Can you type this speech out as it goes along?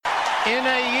In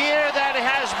a year that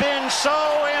has been so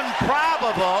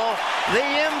improbable, the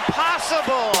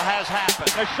impossible has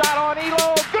happened. A shot on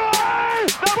Elo.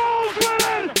 Good! The Bulls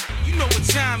win! You know what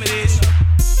time it is.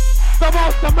 The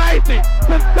most amazing,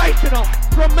 sensational,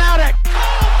 dramatic.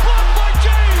 Oh, blocked by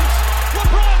James!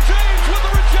 LeBron James with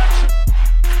the rejection.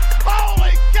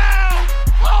 Holy cow!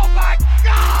 Oh my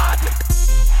God!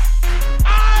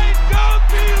 I don't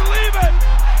believe it!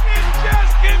 It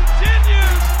just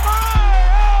continues!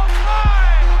 My, oh my!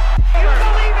 You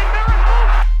believe in miracles?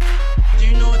 Do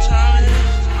you know what time it is?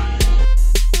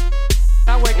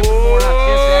 I wake up in the morning, I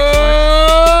kiss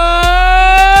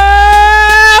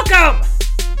Welcome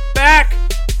back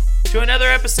to another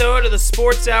episode of the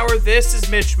Sports Hour. This is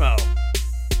Mitch Mo.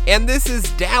 And this is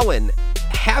Dallin.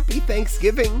 Happy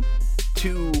Thanksgiving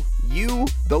to you,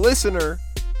 the listener,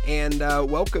 and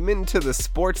welcome into the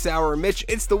Sports Hour. Mitch,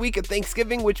 it's the week of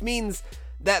Thanksgiving, which means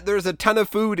that there's a ton of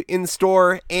food in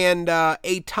store and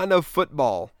a ton of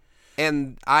football.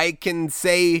 And I can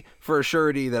say for a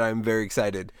surety that I'm very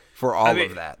excited for all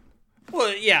of that.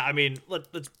 Well, yeah, I mean,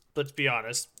 let's be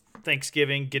honest.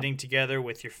 Thanksgiving, getting together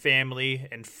with your family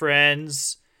and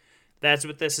friends, that's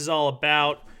what this is all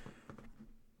about.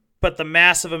 But the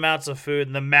massive amounts of food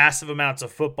and the massive amounts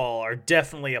of football are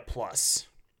definitely a plus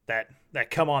that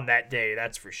come on that day,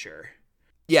 that's for sure.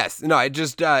 Yes, no, it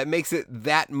just it makes it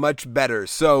that much better.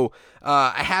 So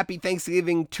a happy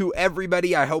Thanksgiving to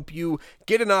everybody. I hope you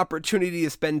get an opportunity to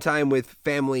spend time with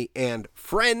family and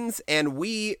friends. And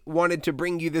we wanted to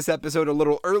bring you this episode a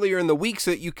little earlier in the week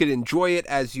so that you could enjoy it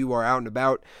as you are out and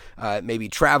about, maybe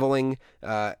traveling,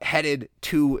 headed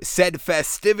to said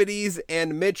festivities.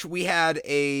 And Mitch, we had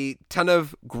a ton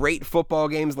of great football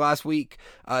games last week,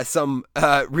 some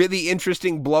really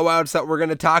interesting blowouts that we're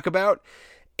going to talk about.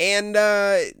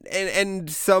 And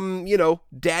some, you know,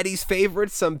 daddy's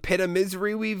favorites, some pit of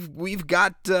misery. We've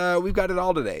got it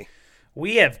all today.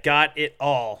 We have got it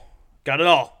all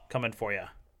coming for you.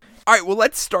 All right, well,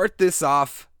 let's start this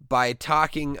off by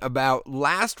talking about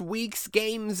last week's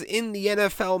games in the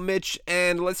NFL, Mitch.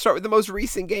 And let's start with the most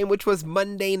recent game, which was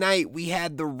Monday night. We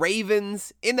had the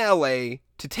Ravens in LA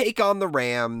to take on the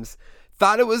Rams.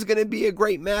 Thought it was going to be a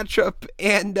great matchup,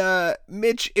 and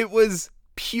Mitch, it was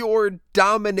pure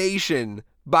domination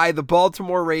by the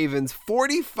Baltimore Ravens,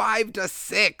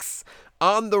 45-6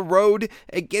 on the road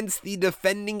against the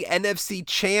defending NFC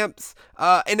champs.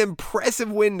 An impressive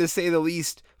win, to say the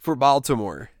least, for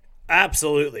Baltimore.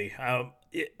 Absolutely. I'm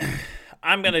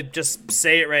going to just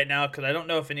say it right now because I don't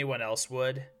know if anyone else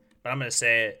would, but I'm going to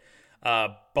say it.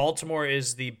 Baltimore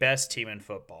is the best team in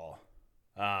football.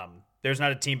 There's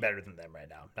not a team better than them right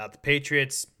now. Not the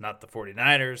Patriots, not the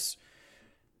 49ers,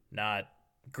 not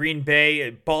Green Bay.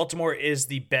 Baltimore is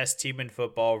the best team in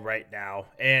football right now,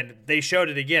 and they showed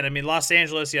it again. I mean, Los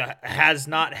Angeles has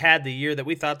not had the year that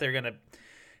we thought they were going to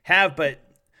have, but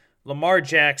Lamar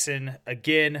Jackson,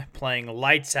 again, playing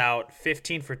lights out,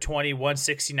 15 for 20,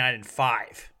 169 and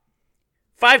 5.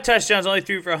 5 touchdowns, only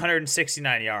threw for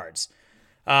 169 yards.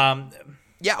 Yeah,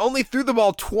 only threw the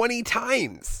ball 20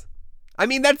 times. I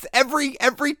mean, that's every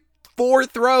 4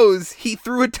 throws, he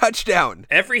threw a touchdown.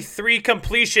 Every 3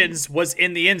 completions was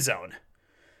in the end zone.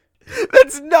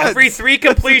 That's nuts. Every 3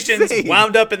 completions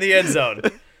wound up in the end zone.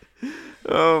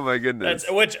 Oh, my goodness.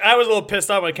 Which I was a little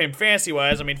pissed off when it came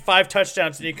fantasy-wise. I mean, 5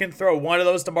 touchdowns, and you can throw one of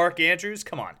those to Mark Andrews?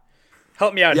 Come on.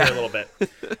 Help me out here a little bit.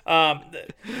 But,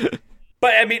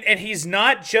 I mean, and he's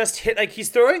not just he's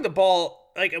throwing the ball.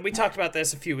 Like, we talked about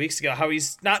this a few weeks ago, how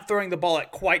he's not throwing the ball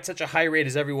at quite such a high rate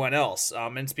as everyone else.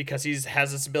 And it's because he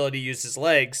has this ability to use his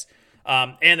legs.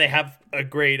 And they have a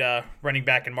great running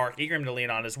back in Mark Ingram to lean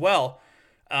on as well.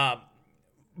 But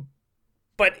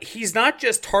he's not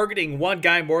just targeting one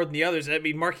guy more than the others. I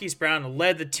mean, Marquise Brown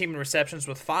led the team in receptions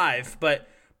with 5, but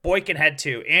Boykin had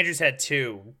 2, Andrews had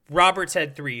 2, Roberts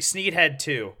had 3, Snead had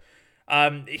 2.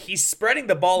 He's spreading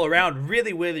the ball around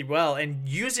really, really well and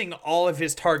using all of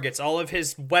his targets, all of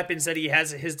his weapons that he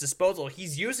has at his disposal.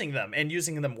 He's using them and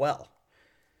using them well.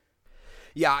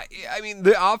 Yeah, I mean,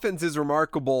 the offense is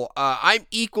remarkable. I'm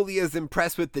equally as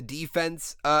impressed with the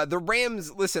defense. The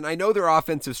Rams, listen, I know their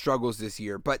offensive struggles this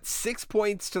year, but 6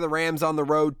 points to the Rams on the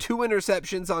road, 2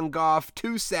 interceptions on Goff,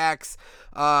 2 sacks.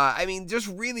 I mean, just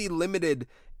really limited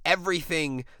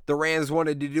everything the Rams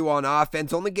wanted to do on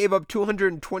offense. Only gave up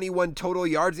 221 total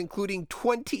yards, including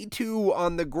 22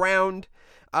 on the ground.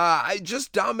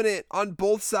 Just dominant on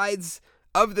both sides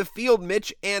of the field,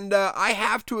 Mitch, and I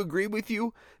have to agree with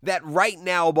you that right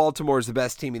now Baltimore is the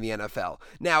best team in the NFL.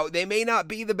 Now, they may not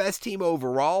be the best team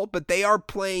overall, but they are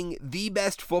playing the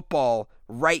best football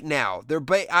right now.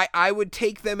 I would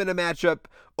take them in a matchup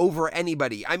over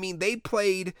anybody. I mean, they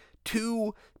played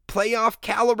 2 playoff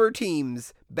caliber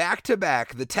teams back to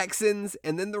back, the Texans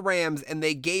and then the Rams, and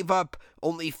they gave up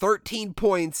only 13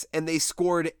 points and they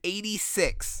scored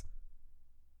 86.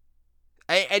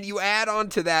 And you add on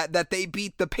to that they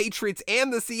beat the Patriots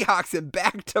and the Seahawks in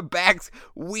back-to-back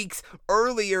weeks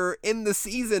earlier in the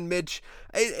season, Mitch.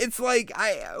 It's like,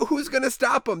 who's going to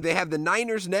stop them? They have the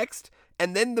Niners next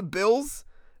and then the Bills.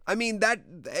 I mean, that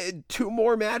 2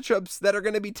 more matchups that are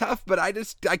going to be tough, but I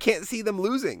can't see them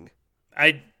losing.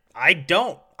 I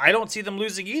don't see them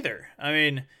losing either. I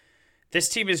mean, this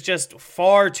team is just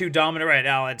far too dominant right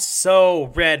now and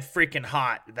so red freaking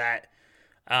hot that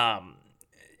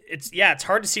it's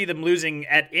hard to see them losing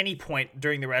at any point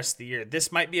during the rest of the year.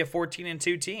 This might be a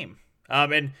 14-2 team.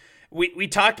 And we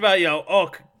talked about,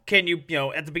 can you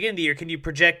at the beginning of the year, can you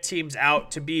project teams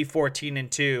out to be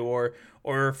 14-2 or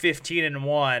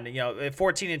 15-1?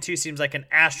 14-2 seems like an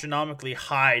astronomically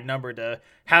high number to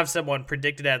have someone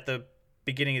predicted at the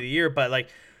beginning of the year, but like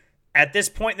at this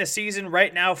point in the season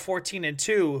right now,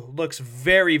 14-2 looks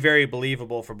very, very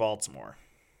believable for Baltimore.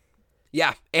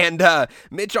 Yeah, and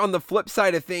Mitch, on the flip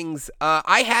side of things,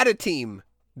 I had a team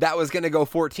that was going to go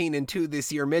 14-2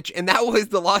 this year, Mitch, and that was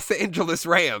the Los Angeles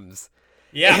Rams.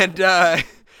 Yeah. And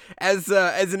as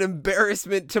an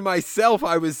embarrassment to myself,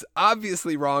 I was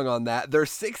obviously wrong on that. They're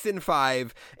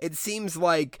 6-5. It seems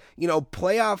like,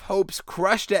 playoff hopes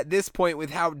crushed at this point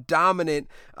with how dominant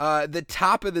the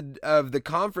top of the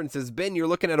conference has been. You're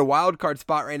looking at a wild card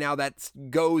spot right now that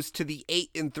goes to the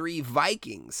 8-3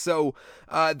 Vikings. So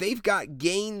they've got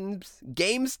games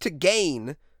to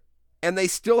gain. And they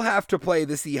still have to play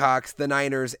the Seahawks, the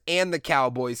Niners, and the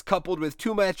Cowboys, coupled with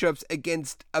 2 matchups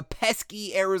against a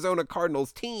pesky Arizona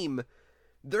Cardinals team.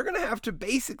 They're going to have to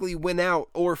basically win out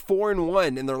or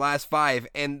 4-1 in their last 5,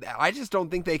 and I just don't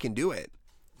think they can do it.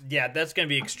 Yeah, that's going to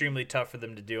be extremely tough for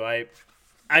them to do. I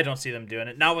don't see them doing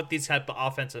it. Not with these type of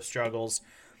offensive struggles.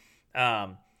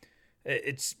 There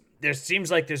seems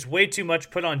like there's way too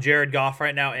much put on Jared Goff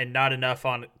right now and not enough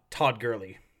on Todd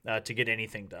Gurley to get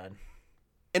anything done.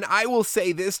 And I will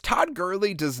say this, Todd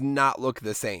Gurley does not look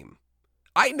the same.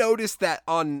 I noticed that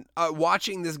on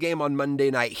watching this game on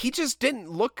Monday night, he just doesn't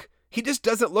look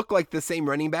like the same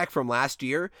running back from last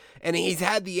year. And he's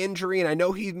had the injury, and I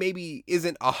know he maybe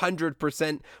isn't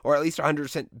 100% or at least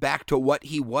 100% back to what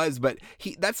he was, but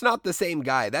that's not the same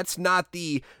guy. That's not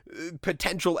the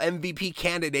potential MVP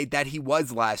candidate that he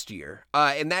was last year.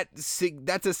 And that's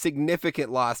a significant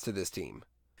loss to this team.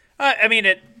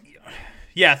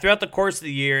 Yeah, throughout the course of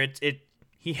the year,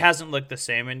 he hasn't looked the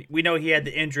same, and we know he had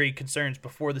the injury concerns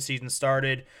before the season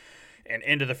started and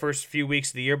into the first few weeks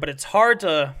of the year. But it's hard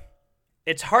to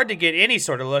get any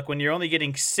sort of look when you're only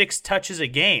getting 6 touches a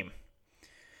game.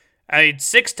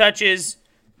 6 touches,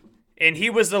 and he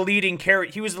was the leading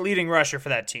rusher for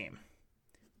that team.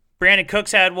 Brandon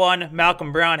Cooks had 1,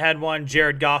 Malcolm Brown had 1,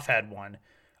 Jared Goff had 1,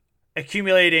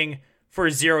 accumulating for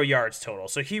 0 yards total.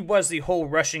 So he was the whole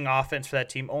rushing offense for that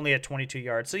team, only at 22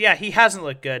 yards. So yeah, he hasn't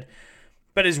looked good,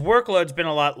 but his workload's been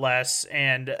a lot less.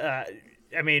 And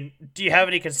do you have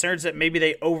any concerns that maybe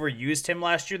they overused him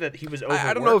last year, that he was overworked?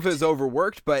 I don't know if it was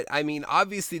overworked, but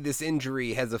obviously this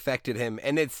injury has affected him,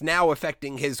 and it's now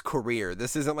affecting his career.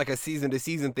 This isn't like a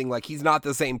season-to-season thing. Like, he's not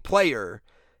the same player,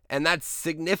 and that's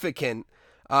significant.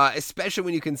 Especially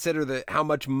when you consider how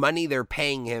much money they're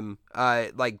paying him,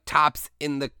 like tops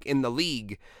in the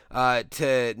league,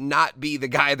 to not be the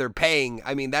guy they're paying.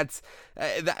 That's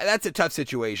a tough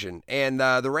situation, and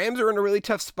the Rams are in a really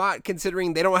tough spot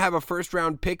considering they don't have a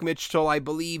first-round pick, Mitch, till I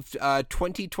believe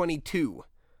 2022.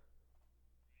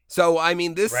 So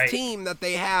this right. Team that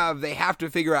they have to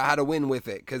figure out how to win with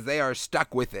it because they are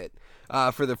stuck with it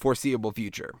for the foreseeable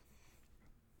future.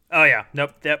 Oh yeah,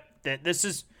 nope. This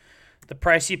is the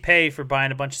price you pay for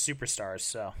buying a bunch of superstars.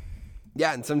 So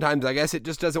yeah, and sometimes I guess it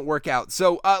just doesn't work out.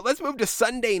 So let's move to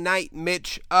Sunday night,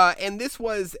 Mitch. And this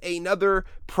was another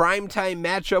primetime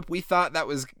matchup. We thought that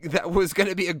was going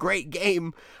to be a great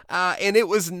game, and it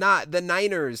was not. The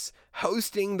Niners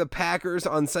hosting the Packers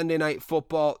on Sunday Night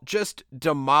Football just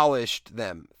demolished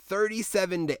them,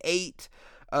 37-8.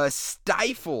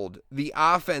 Stifled the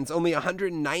offense. Only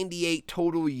 198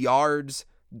 total yards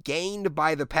gained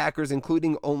by the Packers,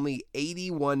 including only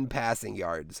 81 passing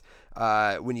yards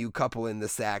when you couple in the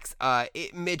sacks.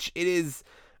 Mitch, this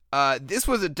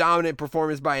was a dominant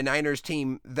performance by a Niners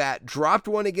team that dropped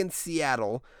one against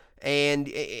Seattle and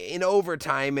in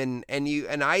overtime, and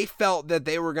I felt that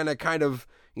they were going to kind of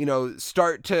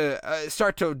start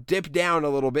to dip down a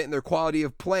little bit in their quality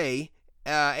of play,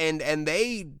 and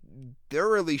they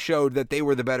thoroughly showed that they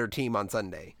were the better team on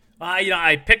Sunday.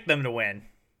 I picked them to win.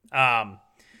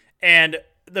 And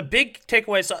the big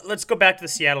takeaway, so let's go back to the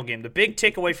Seattle game. The big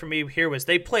takeaway for me here was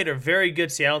they played a very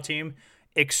good Seattle team,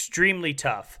 extremely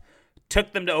tough,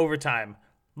 took them to overtime,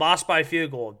 lost by a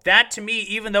field goal. That, to me,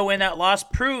 even though in that loss,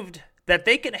 proved that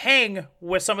they can hang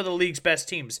with some of the league's best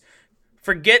teams.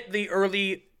 Forget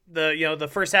the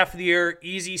first half of the year,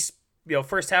 easy,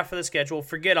 first half of the schedule.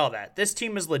 Forget all that. This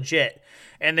team is legit,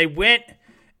 and they went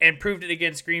and proved it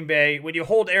against Green Bay. When you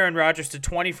hold Aaron Rodgers to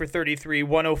 20 for 33,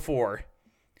 104,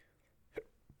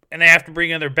 and they have to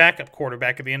bring in their backup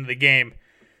quarterback at the end of the game,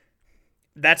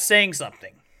 that's saying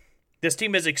something. This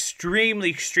team is extremely,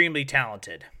 extremely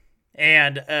talented.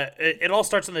 And it all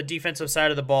starts on the defensive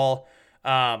side of the ball,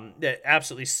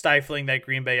 absolutely stifling that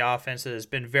Green Bay offense that has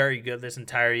been very good this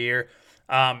entire year.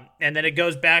 And then it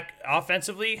goes back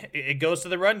offensively. It goes to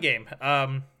the run game.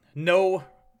 No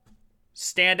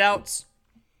standouts,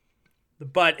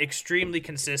 but extremely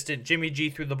consistent. Jimmy G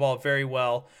threw the ball very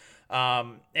well.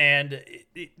 And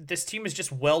this team is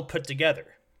just well put together.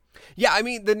 Yeah, I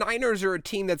mean, the Niners are a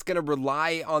team that's going to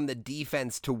rely on the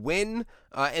defense to win,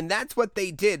 and that's what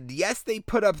they did. Yes, they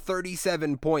put up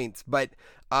 37 points, but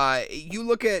you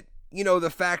look at, the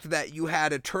fact that you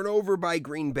had a turnover by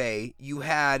Green Bay, you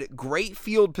had great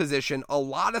field position, a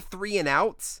lot of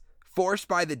 3-and-outs forced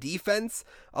by the defense,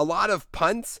 a lot of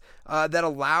punts that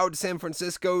allowed San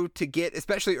Francisco to get,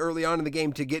 especially early on in the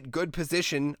game, to get good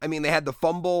position. I mean, they had the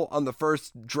fumble on the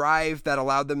first drive that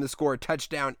allowed them to score a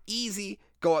touchdown easy,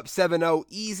 go up 7-0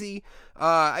 easy.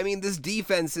 I mean, this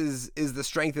defense is the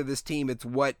strength of this team. It's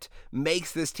what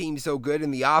makes this team so good.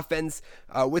 In the offense,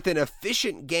 with an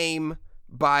efficient game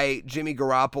by Jimmy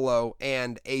Garoppolo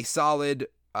and a solid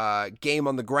game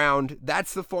on the ground,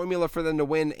 that's the formula for them to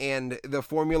win, and the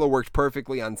formula worked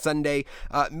perfectly on Sunday.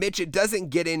 Mitch, it doesn't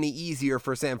get any easier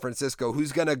for San Francisco,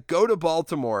 who's going to go to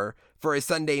Baltimore for a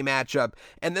Sunday matchup,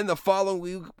 and then the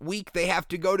following week they have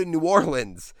to go to New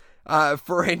Orleans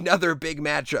for another big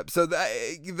matchup. So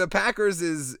the Packers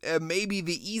is maybe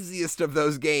the easiest of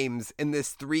those games in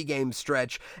this 3-game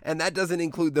stretch, and that doesn't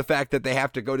include the fact that they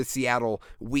have to go to Seattle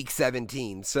week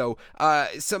 17. So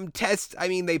some tests, I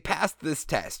mean, they passed this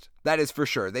test. That is for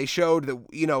sure. They showed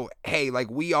that, hey,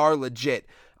 like, we are legit.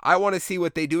 I want to see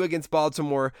what they do against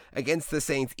Baltimore, against the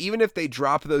Saints. Even if they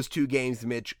drop those 2 games,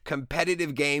 Mitch,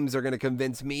 competitive games are going to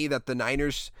convince me that the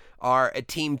Niners are a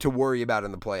team to worry about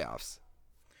in the playoffs.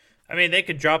 I mean, they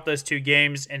could drop those 2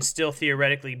 games and still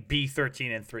theoretically be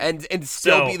 13-3, and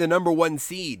still be the number 1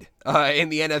 seed in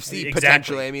the NFC. Exactly.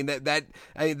 Potentially. I mean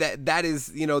that is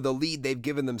the lead they've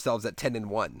given themselves at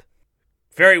 10-1.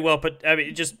 Very well put. I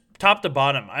mean, just top to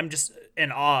bottom, I'm just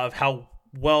in awe of how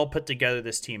well put together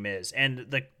this team is,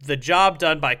 and the job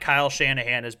done by Kyle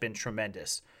Shanahan has been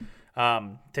tremendous.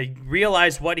 To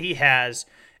realize what he has,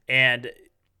 and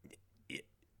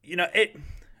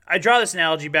I draw this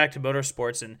analogy back to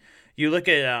motorsports, and you look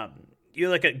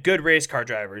at good race car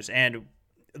drivers, and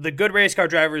the good race car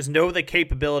drivers know the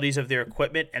capabilities of their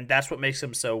equipment, and that's what makes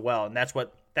them so well, and that's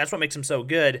what makes them so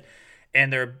good,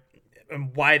 and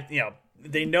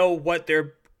they know what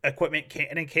their equipment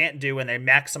can and can't do, and they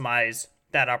maximize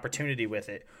that opportunity with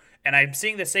it. And I'm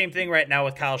seeing the same thing right now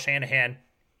with Kyle Shanahan.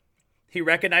 He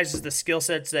recognizes the skill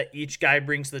sets that each guy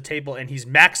brings to the table, and he's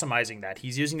maximizing that.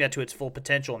 He's using that to its full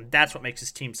potential, and that's what makes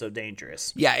his team so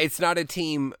dangerous. Yeah, it's not a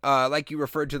team, like you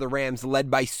referred to the Rams, led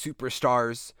by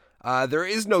superstars. There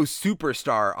is no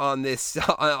superstar on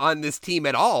this team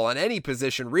at all, on any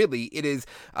position, really. It is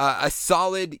a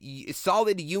solid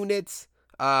units.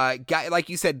 Guy, like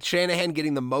you said, Shanahan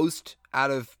getting the most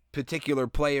out of particular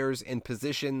players and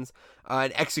positions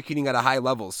and executing at a high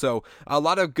level. So a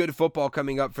lot of good football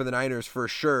coming up for the Niners for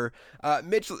sure.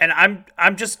 Mitch, and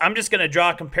I'm just going to draw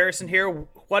a comparison here.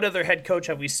 What other head coach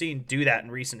have we seen do that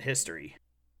in recent history?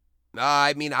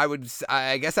 I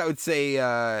guess I would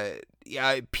say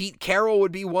Pete Carroll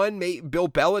would be one. Bill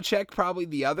Belichick probably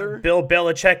the other. Bill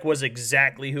Belichick was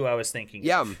exactly who I was thinking.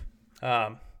 Yeah.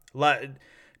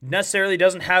 Necessarily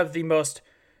doesn't have the most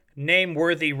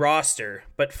name-worthy roster,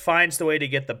 but finds the way to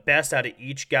get the best out of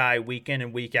each guy week in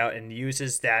and week out, and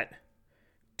uses that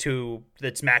to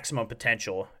its maximum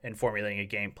potential in formulating a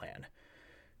game plan.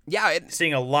 Yeah,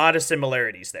 seeing a lot of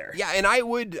similarities there. Yeah, and I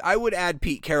would add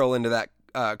Pete Carroll into that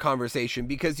conversation,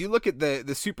 because you look at the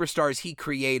superstars he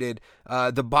created,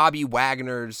 the Bobby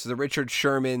Wagners, the Richard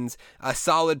Shermans,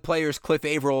 solid players, Cliff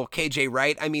Averill, KJ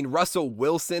Wright, I mean, Russell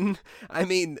Wilson, I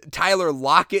mean, Tyler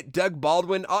Lockett, Doug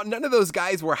Baldwin, none of those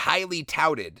guys were highly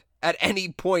touted at any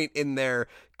point in their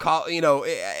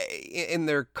in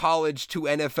their college to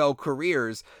NFL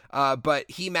careers, but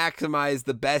he maximized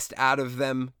the best out of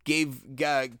them,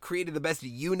 created the best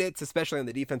units, especially on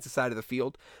the defensive side of the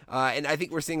field, and I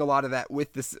think we're seeing a lot of that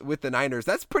with the Niners.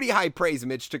 That's pretty high praise,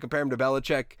 Mitch, to compare him to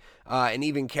Belichick and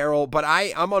even Carroll, but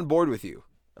I'm on board with you.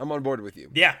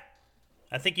 Yeah.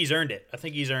 I think he's earned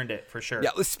it for sure. Yeah,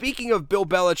 speaking of Bill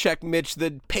Belichick, Mitch,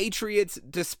 the Patriots,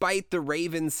 despite the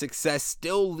Ravens' success,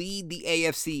 still lead the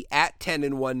AFC at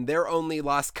 10-1. Their only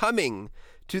loss coming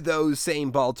to those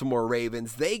same Baltimore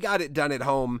Ravens. They got it done at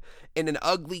home in an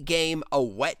ugly game, a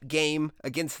wet game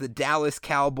against the Dallas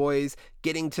Cowboys,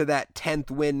 getting to that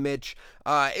 10th win, Mitch.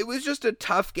 It was just a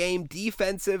tough game,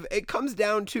 defensive. It comes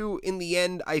down to, in the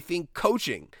end, I think,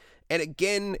 coaching. And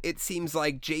again, it seems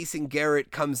like Jason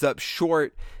Garrett comes up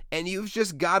short, and you've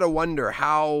just got to wonder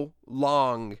how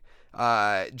long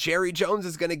Jerry Jones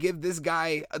is going to give this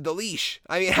guy the leash.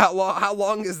 I mean, how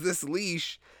long is this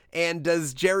leash? And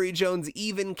does Jerry Jones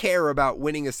even care about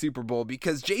winning a Super Bowl?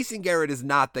 Because Jason Garrett is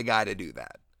not the guy to do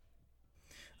that.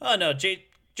 Oh, no,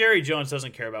 Jerry Jones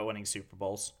doesn't care about winning Super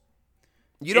Bowls.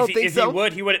 You don't think so?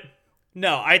 If he would.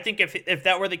 No, I think if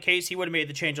that were the case, he would have made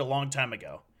the change a long time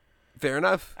ago. Fair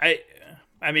enough.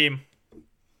 I mean,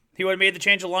 he would have made the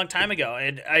change a long time ago,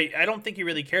 and I don't think he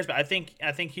really cares. But I think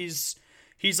he's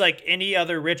like any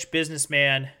other rich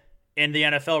businessman in the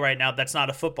NFL right now that's not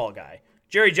a football guy.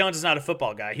 Jerry Jones is not a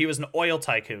football guy. He was an oil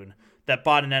tycoon that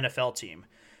bought an NFL team.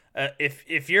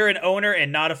 If you're an owner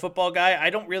and not a football guy, I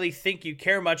don't really think you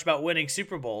care much about winning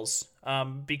Super Bowls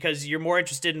because you're more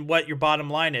interested in what your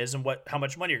bottom line is and how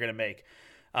much money you're going to make.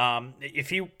 If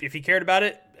he cared about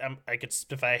it,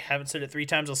 if I haven't said it 3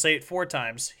 times, I'll say it 4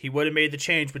 times. He would have made the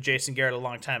change with Jason Garrett a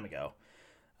long time ago.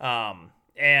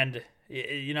 And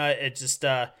it's just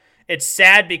it's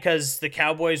sad because the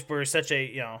Cowboys were such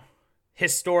a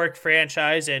historic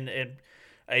franchise and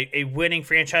a winning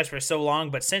franchise for so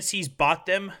long. But since he's bought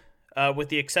them, with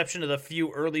the exception of the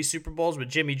few early Super Bowls with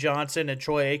Jimmy Johnson and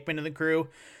Troy Aikman and the crew,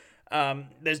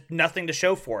 there's nothing to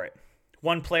show for it.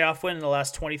 1 playoff win in the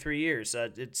last 23 years.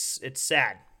 It's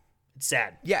sad. It's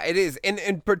sad. Yeah, it is.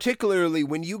 And particularly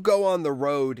when you go on the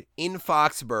road in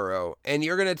Foxborough and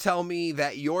you're going to tell me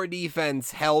that your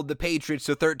defense held the Patriots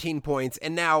to 13 points,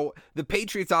 and now the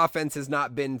Patriots offense has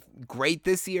not been great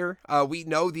this year. We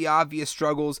know the obvious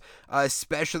struggles,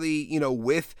 especially,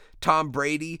 with Tom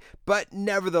Brady, but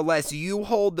nevertheless, you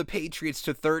hold the Patriots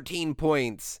to 13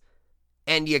 points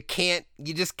and you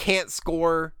just can't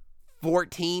score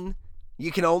 14.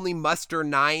 You can only muster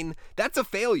 9. That's a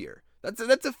failure.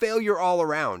 That's a failure all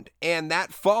around, and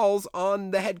that falls on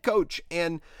the head coach.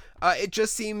 And it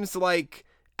just seems like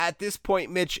at this point,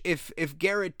 Mitch, if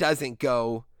Garrett doesn't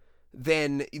go,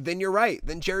 then you're right.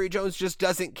 Then Jerry Jones just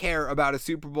doesn't care about a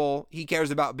Super Bowl. He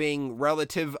cares about being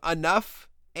relative enough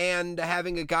and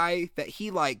having a guy that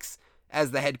he likes as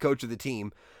the head coach of the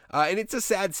team. And it's a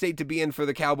sad state to be in for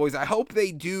the Cowboys. I hope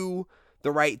they do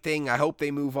the right thing. I hope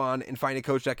they move on and find a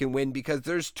coach that can win, because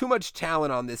there's too much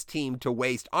talent on this team to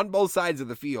waste on both sides of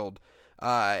the field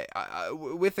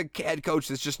with a head coach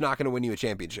that's just not going to win you a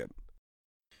championship.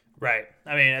 Right.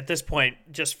 I mean, at this point,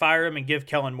 just fire him and give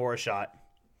Kellen Moore a shot.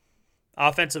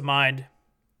 Offensive mind,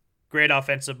 great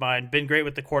offensive mind, been great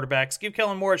with the quarterbacks. Give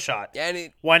Kellen Moore a shot.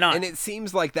 Why not? And it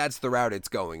seems like that's the route it's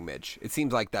going, Mitch. It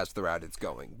seems like that's the route it's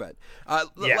going. But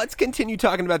let's continue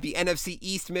talking about the NFC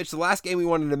East, Mitch. The last game we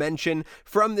wanted to mention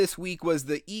from this week was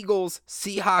the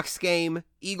Eagles-Seahawks game.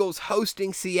 Eagles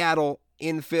hosting Seattle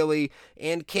in Philly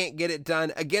and can't get it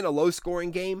done. Again, a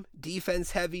low-scoring game,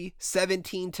 defense heavy,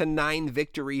 17-9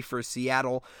 victory for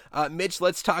Seattle. Mitch,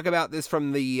 let's talk about this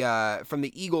from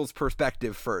the Eagles'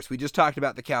 perspective first. We just talked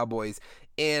about the Cowboys,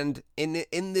 and in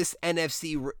this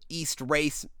NFC East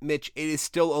race, Mitch, it is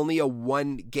still only a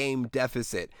 1-game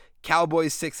deficit.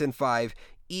 Cowboys 6-5,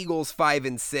 Eagles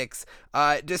 5-6.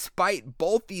 Despite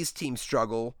both these teams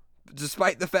struggle,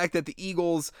 despite the fact that the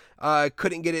Eagles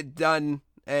couldn't get it done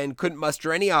and couldn't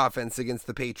muster any offense against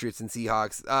the Patriots and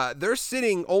Seahawks, they're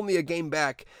sitting only a game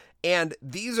back, and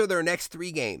these are their next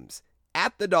 3 games: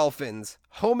 at the Dolphins,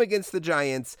 home against the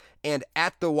Giants, and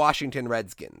at the Washington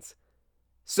Redskins.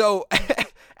 So,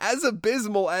 as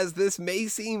abysmal as this may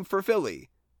seem for Philly,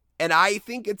 and I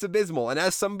think it's abysmal, and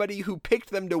as somebody who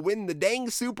picked them to win the dang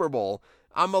Super Bowl,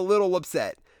 I'm a little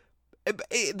upset.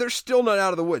 They're still not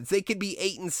out of the woods. They could be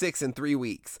 8-6 in 3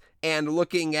 weeks. And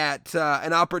looking at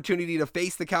an opportunity to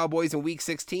face the Cowboys in Week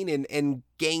 16 and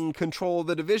gain control of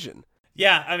the division.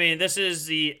 Yeah, I mean, this is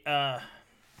the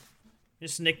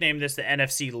just nickname this the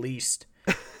NFC least.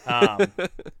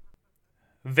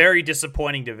 Very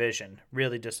disappointing division,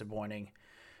 really disappointing.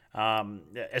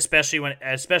 especially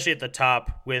at the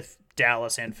top with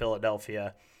Dallas and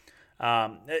Philadelphia.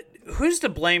 Who's to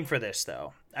blame for this,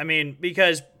 though? I mean,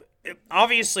 because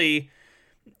obviously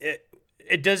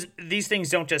it does. These things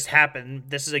don't just happen.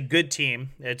 This is a good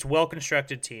team. It's a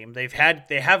well-constructed team. They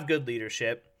have good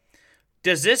leadership.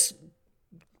 Does this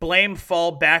blame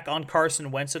fall back on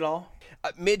Carson Wentz at all?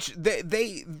 Mitch,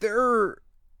 their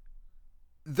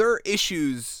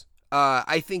issues,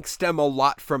 I think, stem a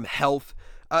lot from health.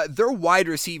 Their wide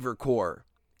receiver core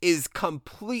is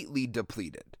completely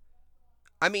depleted.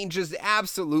 I mean, just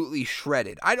absolutely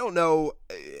shredded. I don't know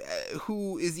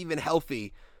who is even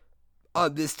healthy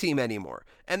on this team anymore.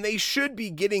 And they should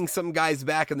be getting some guys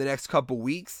back in the next couple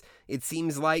weeks. It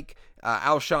seems like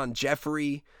Alshon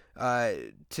Jeffrey,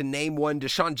 to name one.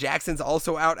 Deshaun Jackson's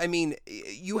also out. I mean,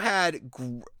 you had,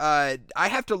 I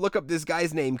have to look up this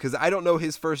guy's name because I don't know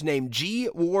his first name. G.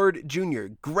 Ward Jr.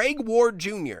 Greg Ward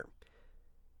Jr.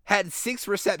 had 6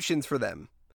 receptions for them.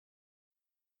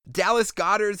 Dallas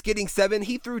Goedert's getting 7.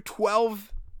 He threw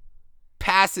 12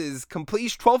 passes,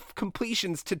 12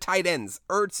 completions to tight ends,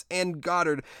 Ertz and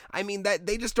Goddard. I mean, that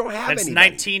they just don't have any.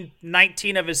 That's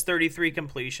 19 of his 33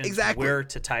 completions were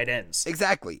to tight ends.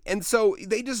 Exactly. And so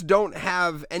they just don't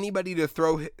have anybody to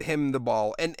throw him the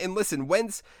ball. And listen,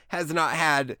 Wentz has not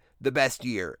had the best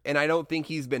year, and I don't think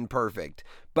he's been perfect,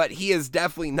 but he has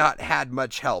definitely not had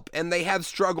much help, and they have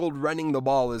struggled running the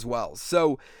ball as well.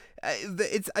 So I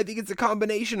think it's a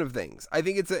combination of things. I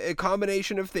think it's a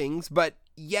combination of things, but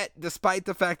yet, despite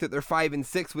the fact that they're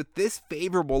 5-6 with this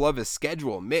favorable of a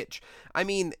schedule, Mitch, I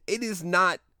mean, it is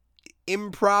not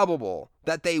improbable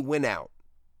that they win out.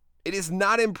 It is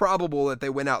not improbable that they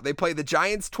win out. They play the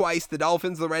Giants twice, the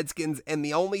Dolphins, the Redskins, and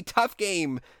the only tough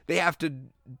game they have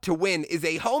to win is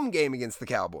a home game against the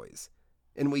Cowboys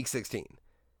in Week 16.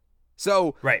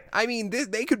 So, right. I mean,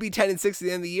 they could be 10-6 at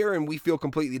the end of the year, and we feel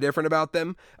completely different about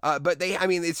them. But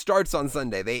it starts on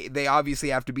Sunday. They obviously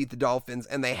have to beat the Dolphins,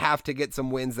 and they have to get some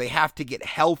wins. They have to get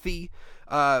healthy.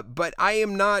 But I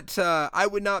am not. I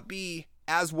would not be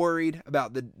as worried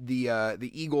about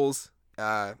the Eagles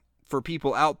for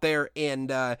people out there,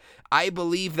 and I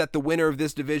believe that the winner of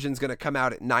this division is going to come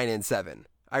out at 9-7.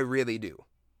 I really do.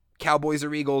 Cowboys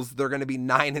or Eagles, they're going to be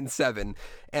 9-7,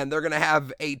 and they're going to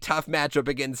have a tough matchup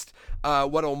against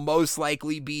what will most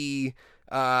likely be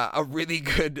a really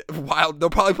good wild.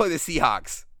 They'll probably play the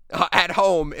Seahawks at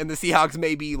home, and the Seahawks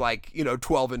may be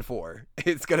 12-4.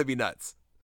 It's going to be nuts.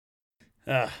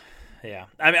 Yeah.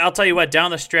 I mean, I'll tell you what, down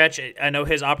the stretch, I know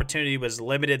his opportunity was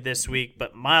limited this week,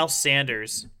 but Miles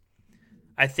Sanders,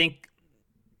 I think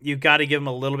you got to give him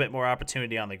a little bit more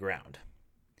opportunity on the ground.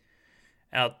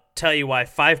 And I'll tell you why.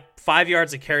 5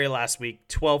 yards of carry last week,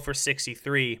 12 for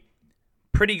 63.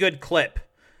 Pretty good clip.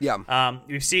 Yeah.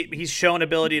 He's shown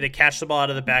ability to catch the ball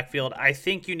out of the backfield. I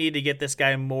think you need to get this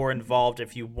guy more involved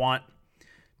if you want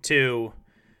to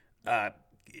add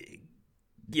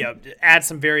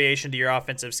some variation to your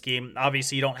offensive scheme.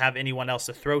 Obviously, you don't have anyone else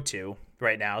to throw to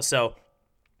right now, so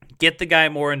get the guy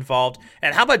more involved.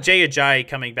 And how about Jay Ajayi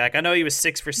coming back? I know he was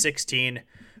 6 for 16,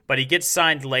 but he gets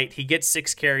signed late. He gets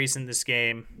 6 carries in this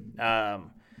game.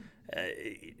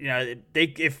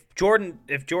 If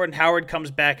Jordan Howard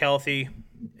comes back healthy,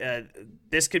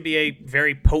 this could be a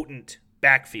very potent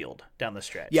backfield down the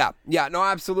stretch. Yeah, no,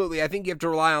 absolutely. I think you have to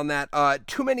rely on that.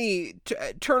 Too many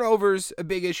turnovers, a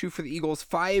big issue for the Eagles.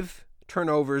 5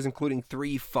 turnovers, including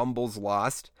 3 fumbles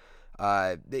lost.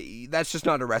 That's just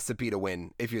not a recipe to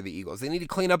win if you're the Eagles. They need to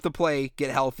clean up the play,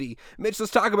 get healthy. Mitch,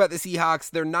 let's talk about the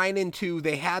Seahawks. They're 9-2.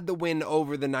 They had the win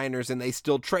over the Niners, and they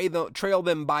still trail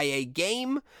them by a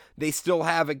game. They still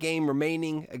have a game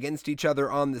remaining against each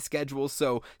other on the schedule,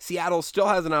 so Seattle still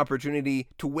has an opportunity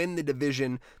to win the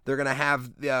division. They're going to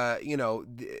have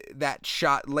that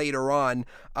shot later on.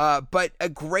 But a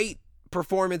great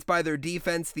performance by their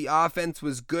defense. The offense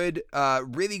was good,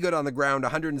 really good on the ground,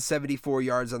 174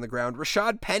 yards on the ground.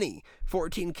 Rashad Penny,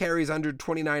 14 carries,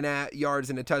 129 yards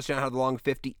and a touchdown, had a long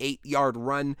 58-yard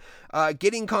run.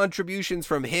 Getting contributions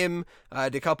from him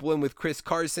to couple in with Chris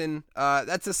Carson,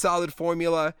 that's a solid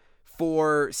formula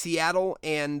for Seattle,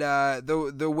 and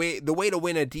the way to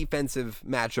win a defensive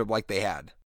matchup like they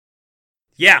had.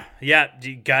 Yeah,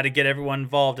 you got to get everyone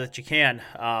involved that you can.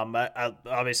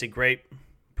 Obviously, great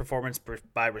performance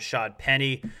by Rashad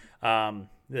Penny,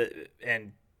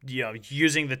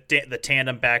 using the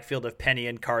tandem backfield of Penny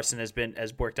and Carson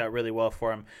has worked out really well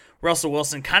for him. Russell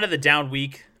Wilson, kind of the down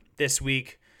week this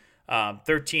week,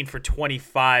 13 for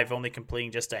 25, only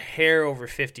completing just a hair over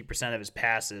 50% of his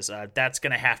passes. That's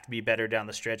going to have to be better down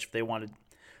the stretch if they want to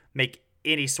make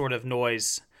any sort of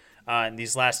noise in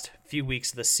these last few weeks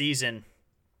of the season.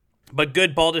 But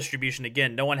good ball distribution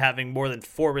again. No one having more than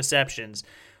 4 receptions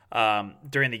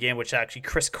during the game, which actually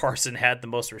Chris Carson had the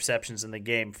most receptions in the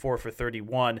game, 4 for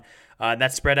 31.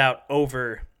 That spread out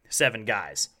over 7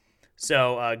 guys.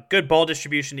 So good ball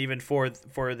distribution even for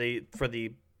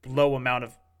the low amount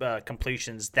of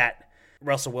completions that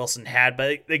Russell Wilson had.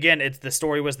 But again, the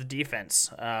story was the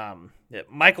defense.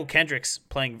 Michael Kendricks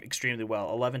playing extremely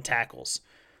well, 11 tackles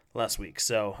last week.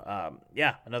 So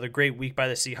another great week by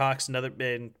the Seahawks.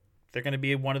 They're going to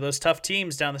be one of those tough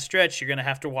teams down the stretch you're going to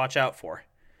have to watch out for.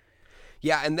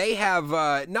 Yeah, and they have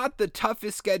not the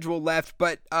toughest schedule left,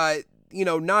 but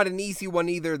not an easy one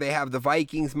either. They have the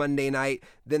Vikings Monday night.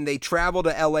 Then they travel to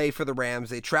LA for the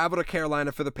Rams. They travel to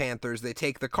Carolina for the Panthers. They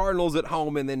take the Cardinals at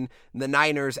home and then the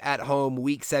Niners at home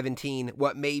week 17.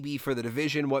 What may be for the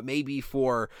division, what may be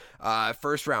for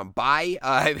first round bye.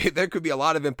 There could be a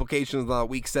lot of implications on the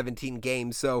week 17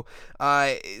 game. So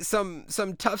some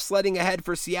tough sledding ahead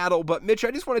for Seattle. But Mitch, I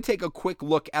just want to take a quick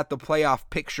look at the playoff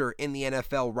picture in the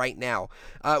NFL right now.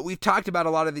 We've talked about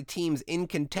a lot of the teams in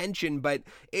contention, but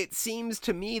it seems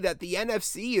to me that the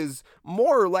NFC is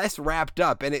more or less wrapped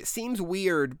up. And it seems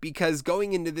weird because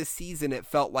going into this season, it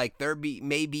felt like there'd be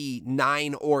maybe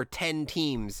 9 or 10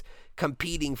 teams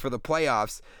competing for the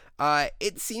playoffs.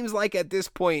 It seems like at this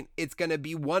point, it's going to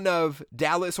be one of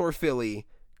Dallas or Philly,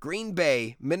 Green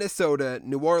Bay, Minnesota,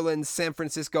 New Orleans, San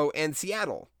Francisco, and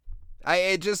Seattle.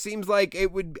 It just seems like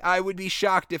I would be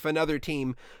shocked if another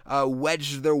team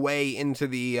wedged their way into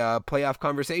the playoff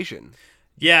conversation.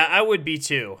 Yeah, I would be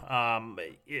too.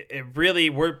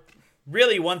 We're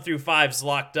really 1 through 5's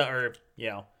locked up, or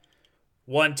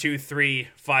 1, 2, 3,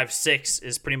 5, 6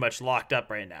 is pretty much locked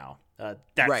up right now.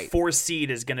 That right. 4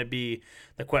 seed is going to be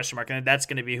the question mark, and that's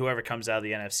going to be whoever comes out of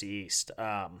the NFC East.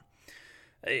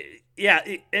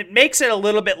 It makes it a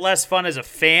little bit less fun as a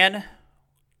fan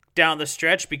down the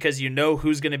stretch because you know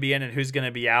who's going to be in and who's going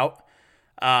to be out.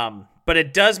 But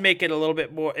it does make it a little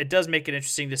bit more. It does make it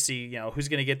interesting to see, who's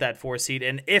going to get that 4 seed,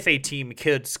 and if a team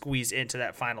could squeeze into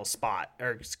that final spot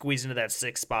or squeeze into that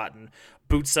 6th spot and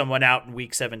boot someone out in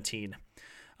week 17.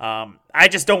 I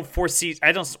just don't foresee.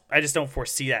 I just don't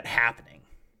foresee that happening.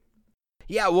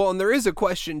 Yeah, well, and there is a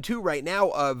question too right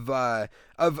now of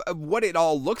what it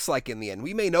all looks like in the end.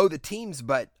 We may know the teams,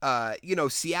 but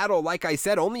Seattle, like I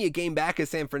said, only a game back of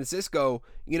San Francisco.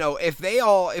 If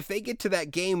they get to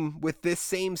that game with this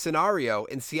same scenario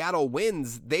and Seattle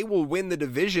wins, they will win the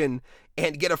division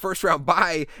and get a first round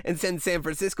bye and send San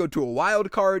Francisco to a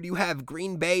wild card. You have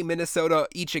Green Bay, Minnesota,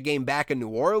 each a game back in New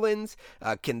Orleans.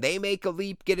 Can they make a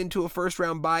leap, get into a first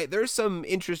round bye? There's some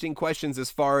interesting questions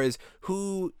as far as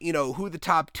who the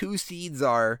top 2 seeds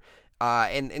are.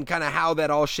 And kind of how that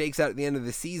all shakes out at the end of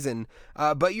the season.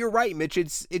 But you're right, Mitch.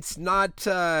 It's not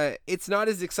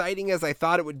as exciting as I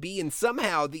thought it would be. And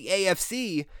somehow the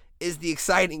AFC is the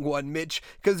exciting one, Mitch,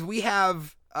 because we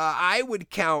have, I would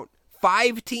count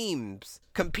 5 teams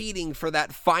competing for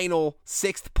that final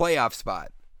 6th playoff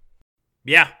spot.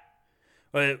 Yeah.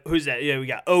 Who's that? Yeah, we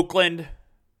got Oakland,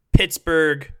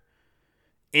 Pittsburgh,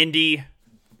 Indy,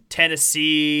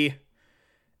 Tennessee,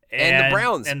 and the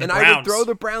Browns. And I would throw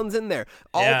the Browns in there.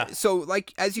 Yeah. So,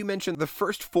 like, as you mentioned, the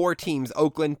first 4 teams,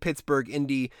 Oakland, Pittsburgh,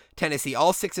 Indy, Tennessee,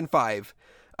 all 6-5.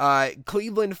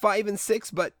 Cleveland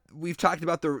 5-6, but we've talked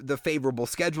about the favorable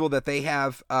schedule that they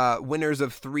have. Winners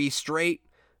of 3 straight.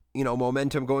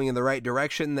 Momentum going in the right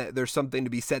direction. That there's something to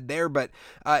be said there. But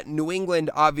New England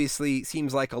obviously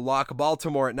seems like a lock.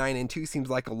 Baltimore at 9-2 seems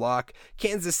like a lock.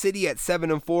 Kansas City at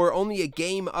 7-4, only a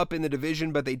game up in the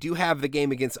division, but they do have the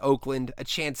game against Oakland, a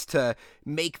chance to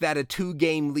make that a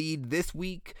 2-game lead this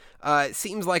week.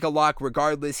 Seems like a lock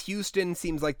regardless. Houston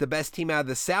seems like the best team out of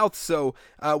the South. So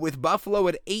with Buffalo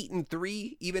at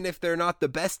 8-3, even if they're not the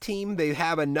best team, they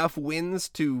have enough wins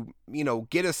to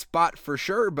get a spot for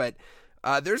sure. But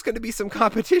there's going to be some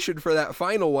competition for that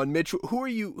final one. Mitch, who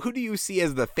do you see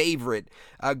as the favorite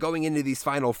going into these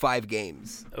final 5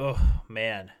 games? Oh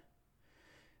man,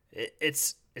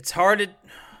 it's hard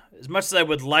as much as I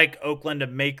would like Oakland to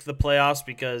make the playoffs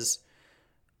because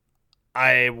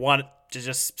I want to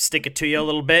just stick it to you a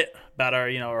little bit about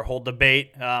our whole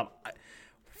debate.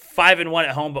 5-1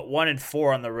 at home, but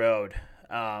 1-4 on the road.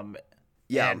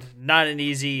 And not an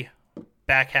easy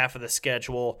back half of the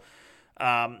schedule.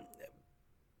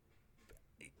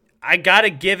 I got to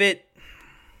give it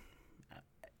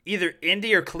either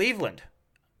Indy or Cleveland.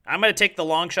 I'm going to take the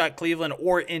long shot Cleveland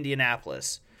or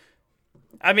Indianapolis.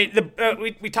 I mean,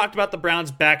 we talked about the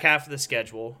Browns' back half of the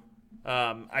schedule.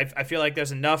 I feel like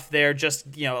there's enough there, just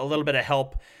a little bit of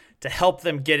help to help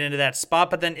them get into that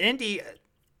spot. But then Indy,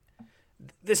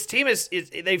 this team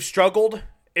they've struggled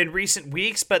in recent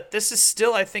weeks, but this is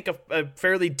still, I think, a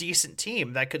fairly decent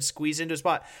team that could squeeze into a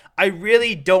spot. I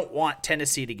really don't want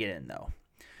Tennessee to get in, though.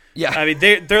 Yeah. I mean,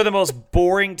 they're the most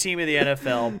boring team in the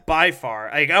NFL by far.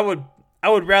 Like, I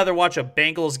would rather watch a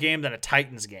Bengals game than a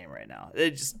Titans game right now.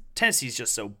 Tennessee's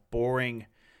just so boring.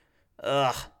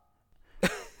 Ugh.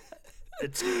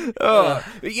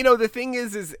 The thing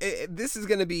is this is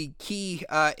going to be key.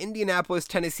 Indianapolis,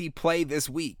 Tennessee play this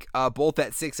week, both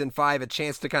at 6-5, a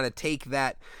chance to kind of take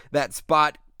that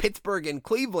spot. Pittsburgh and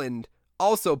Cleveland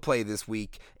also play this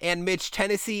week, and Mitch,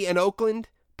 Tennessee and Oakland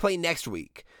play next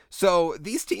week. So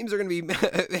these teams are going to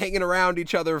be hanging around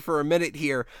each other for a minute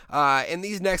here. In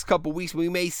these next couple weeks, we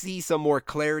may see some more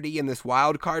clarity in this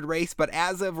wild card race. But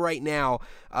as of right now,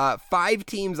 5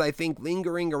 teams, I think,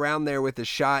 lingering around there with a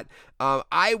shot.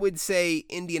 I would say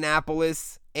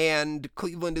Indianapolis and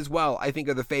Cleveland as well, I think,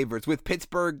 are the favorites. With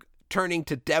Pittsburgh turning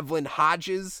to Devlin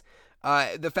Hodges,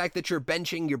 the fact that you're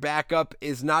benching your backup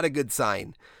is not a good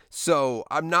sign. So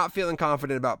I'm not feeling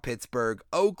confident about Pittsburgh.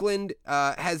 Oakland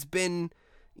has been...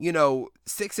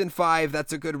 6-5,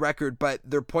 that's a good record, but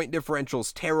their point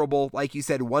differential's terrible. Like you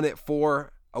said, 1-4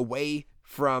 away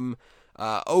from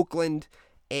Oakland,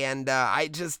 and I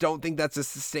just don't think that's a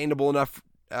sustainable enough,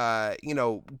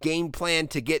 game plan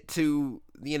to get to,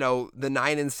 the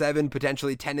 9-7,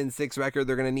 potentially 10-6 record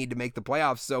they're going to need to make the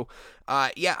playoffs. So,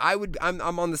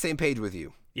 I'm on the same page with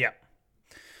you. Yeah.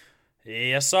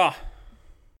 Yes, sir.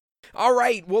 All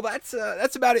right. Well, that's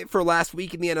about it for last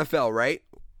week in the NFL, right?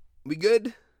 We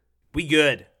good? We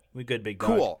good, big dog.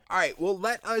 Cool. All right, well,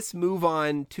 let us move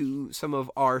on to some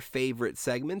of our favorite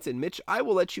segments. And Mitch, I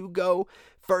will let you go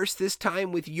first this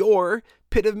time with your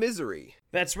Pit of Misery.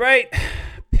 That's right,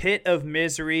 Pit of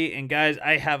Misery. And guys,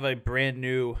 I have a brand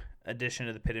new addition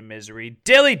to the Pit of Misery.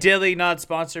 Dilly Dilly, not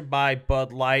sponsored by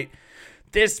Bud Light.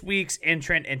 This week's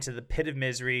entrant into the Pit of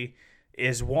Misery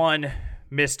is one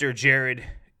Mr. Jared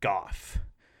Goff.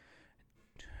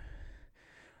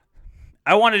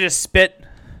 I want to just spit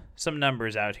some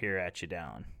numbers out here at you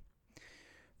down.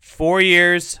 4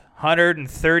 years,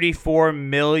 $134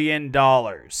 million.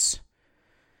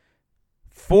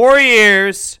 4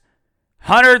 years,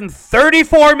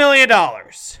 $134 million.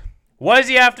 What does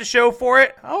he have to show for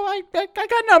it? Oh, I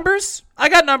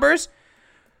got numbers.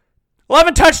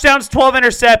 11 touchdowns, 12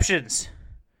 interceptions.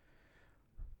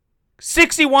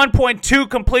 61.2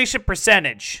 completion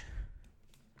percentage.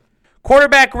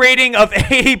 Quarterback rating of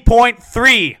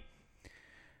 80.3.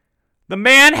 The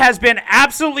man has been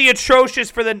absolutely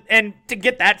atrocious and to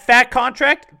get that fat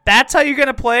contract. That's how you're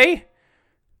gonna play?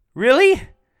 Really?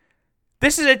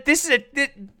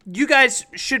 You guys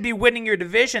should be winning your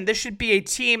division. This should be a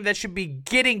team that should be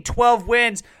getting 12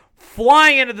 wins,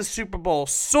 flying into the Super Bowl,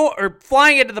 or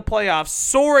flying into the playoffs,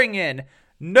 soaring in,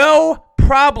 no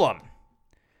problem.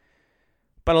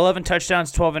 But 11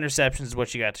 touchdowns, 12 interceptions is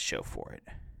what you got to show for it.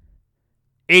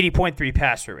 80.3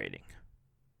 passer rating.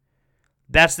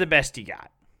 That's the best you got.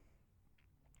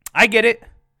 I get it.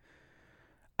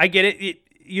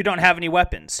 You don't have any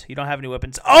weapons.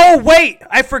 Oh, wait!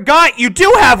 I forgot. You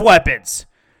do have weapons.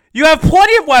 You have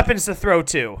plenty of weapons to throw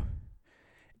to.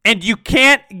 And you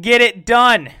can't get it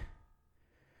done.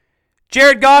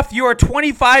 Jared Goff, you are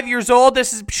 25 years old.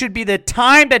 This should be the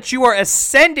time that you are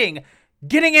ascending,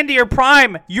 getting into your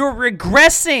prime. You're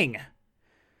regressing.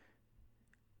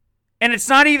 And it's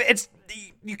not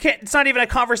even a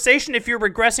conversation if you're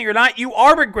regressing or not. You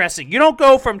are regressing. You don't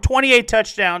go from 28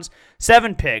 touchdowns,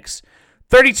 7 picks,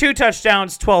 32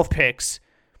 touchdowns, 12 picks,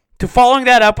 to following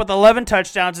that up with 11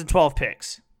 touchdowns and 12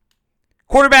 picks.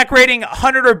 Quarterback rating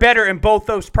 100 or better in both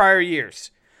those prior years.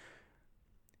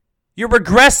 You're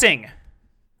regressing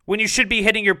when you should be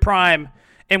hitting your prime.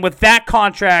 And with that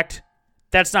contract,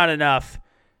 that's not enough.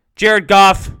 Jared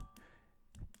Goff,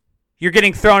 you're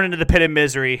getting thrown into the pit of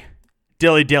misery.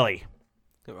 Dilly dilly.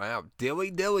 Wow,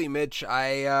 dilly, Mitch.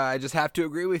 I just have to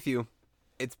agree with you.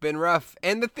 It's been rough.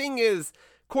 And the thing is,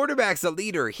 quarterback's a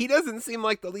leader. He doesn't seem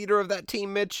like the leader of that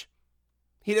team, Mitch.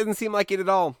 He doesn't seem like it at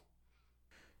all.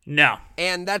 No.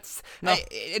 And that's... No.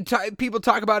 People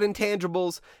talk about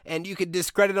intangibles, and you could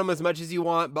discredit them as much as you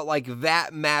want, but, like,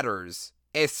 that matters,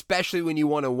 especially when you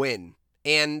want to win.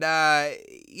 And,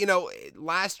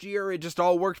 last year it just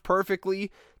all worked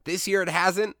perfectly. This year it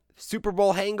hasn't. Super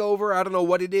Bowl hangover, I don't know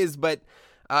what it is, but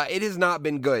it has not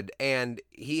been good, and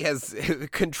he has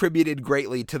contributed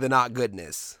greatly to the not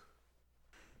goodness.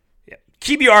 Yeah.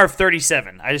 QBR of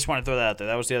 37. I just want to throw that out there.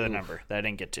 That was the other number that I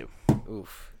didn't get to.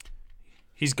 Oof.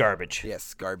 He's garbage.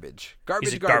 Yes, garbage.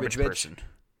 He's a garbage person.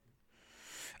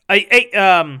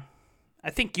 I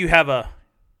think you have a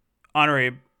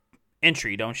honorary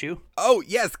entry, don't you? Oh,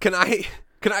 yes. Can I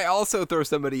Can I also throw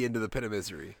somebody into the pit of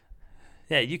misery?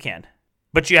 Yeah, you can.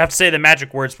 But you have to say the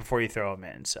magic words before you throw them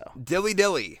in, so. Dilly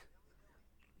Dilly.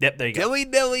 Yep, there you go. Dilly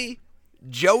Dilly.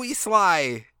 Joey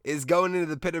Sly is going into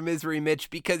the pit of misery, Mitch,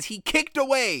 because he kicked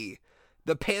away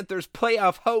the Panthers'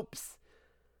 playoff hopes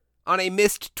on a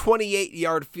missed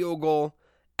 28-yard field goal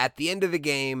at the end of the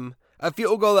game. A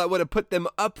field goal that would have put them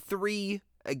up 3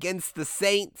 against the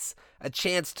Saints, a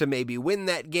chance to maybe win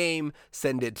that game,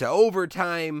 send it to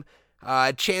overtime,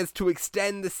 a chance to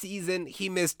extend the season. He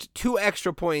missed 2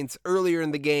 extra points earlier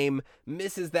in the game,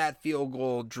 misses that field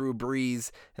goal, Drew Brees,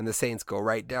 and the Saints go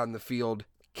right down the field,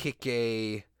 kick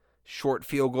a short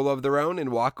field goal of their own,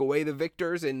 and walk away the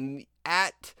victors. And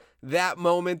at that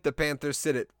moment, the Panthers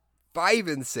sit at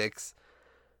 5-6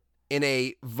 in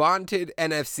a vaunted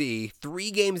NFC,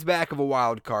 3 games back of a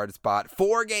wild card spot,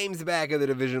 4 games back of the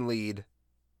division lead.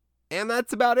 And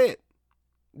that's about it.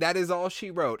 That is all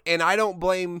she wrote. And I don't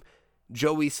blame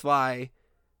Joey Sly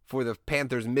for the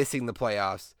Panthers missing the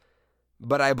playoffs,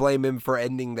 but I blame him for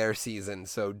ending their season.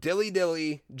 So Dilly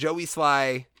Dilly, Joey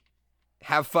Sly,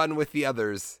 have fun with the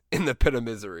others in the pit of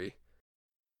misery.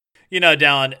 You know,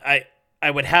 Dallin,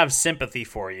 I would have sympathy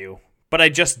for you, but I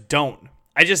just don't.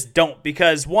 I just don't,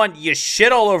 because 1, you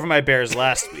shit all over my Bears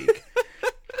last week.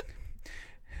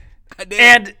 I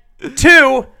did. And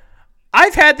 2,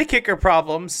 I've had the kicker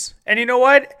problems, and you know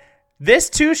what? This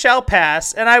too shall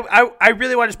pass. And I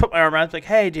really want to just put my arm around it, like,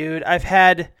 hey, dude, I've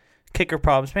had kicker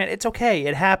problems, man. It's okay.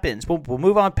 It happens. We'll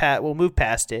move on, Pat. We'll move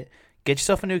past it. Get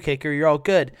yourself a new kicker. You're all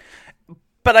good.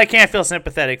 But I can't feel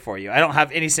sympathetic for you. I don't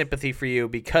have any sympathy for you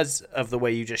because of the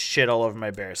way you just shit all over my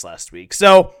Bears last week.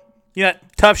 So, yeah,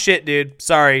 tough shit, dude.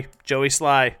 Sorry, Joey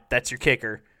Sly. That's your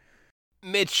kicker.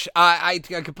 Mitch, I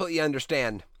completely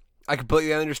understand.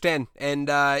 And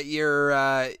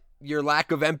your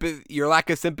lack of empathy, your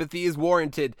lack of sympathy is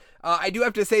warranted. I do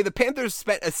have to say the Panthers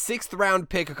spent a 6th round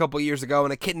pick a couple years ago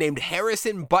on a kid named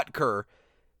Harrison Butker.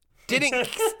 Didn't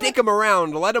stick him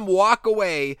around, let him walk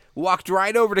away, walked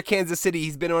right over to Kansas City.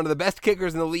 He's been one of the best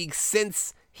kickers in the league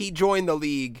since he joined the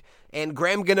league. And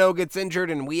Graham Gano gets injured,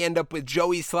 and we end up with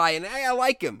Joey Sly. And I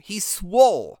like him. He's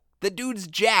swole. The dude's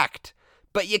jacked.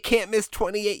 But you can't miss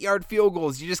 28-yard field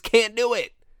goals. You just can't do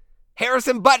it.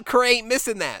 Harrison Butker ain't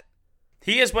missing that.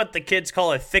 He is what the kids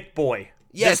call a thick boy.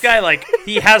 Yes. This guy,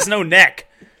 he has no neck.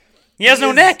 He has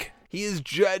no neck. He is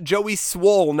Joey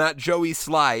Swole, not Joey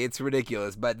Sly. It's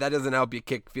ridiculous, but that doesn't help you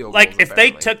kick field goals. Like, if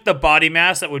apparently. they took the body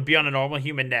mass that would be on a normal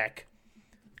human neck,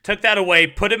 took that away,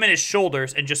 put him in his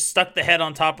shoulders, and just stuck the head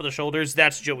on top of the shoulders,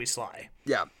 that's Joey Sly.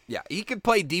 Yeah. He could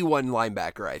play D1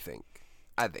 linebacker, I think.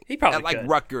 He probably at, like, could.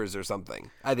 Rutgers or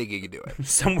something. I think he could do it.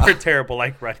 Somewhere terrible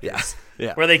like Rutgers.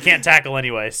 Yeah. Where they can't tackle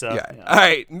anyway, so. Yeah. All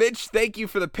right, Mitch, thank you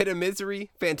for the pit of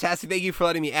misery. Fantastic. Thank you for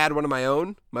letting me add one of my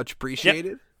own. Much appreciated.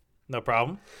 Yep. No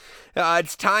problem.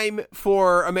 It's time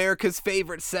for America's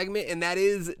favorite segment, and that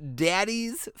is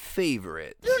Daddy's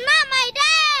Favorite. You're not my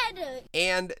dad!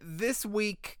 And this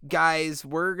week, guys,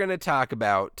 we're going to talk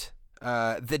about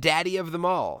the daddy of them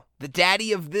all, the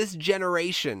daddy of this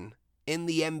generation in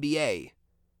the NBA,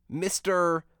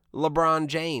 Mr. LeBron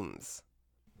James.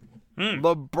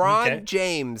 LeBron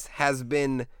James has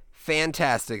been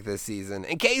fantastic this season.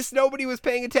 In case nobody was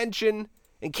paying attention,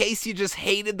 in case you just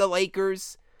hated the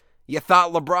Lakers, you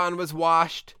thought LeBron was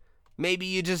washed, maybe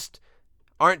you just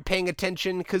aren't paying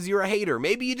attention because you're a hater.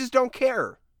 Maybe you just don't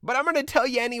care. But I'm going to tell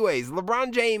you anyways.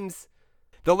 LeBron James,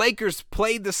 the Lakers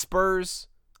played the Spurs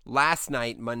last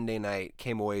night, Monday night,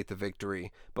 came away with the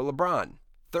victory. But LeBron,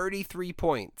 33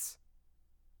 points,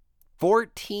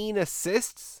 14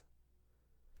 assists.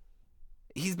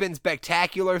 He's been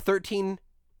spectacular, 13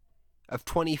 of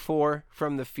 24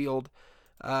 from the field.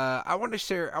 I want to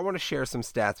share some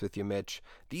stats with you, Mitch.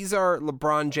 These are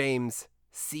LeBron James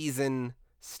season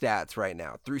stats right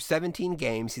now. Through 17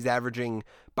 games, he's averaging,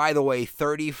 by the way,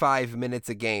 35 minutes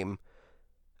a game.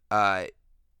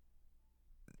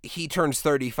 He turns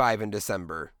 35 in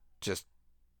December. Just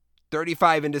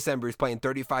 35 in December. He's playing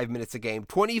 35 minutes a game.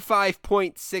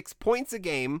 25.6 points a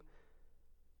game.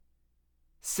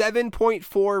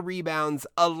 7.4 rebounds.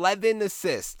 11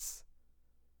 assists.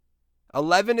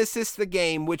 11 assists a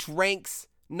game, which ranks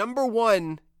number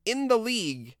 1 in the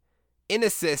league in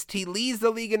assists. He leads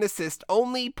the league in assists.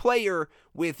 Only player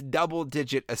with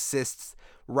double-digit assists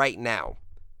right now.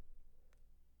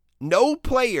 No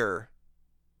player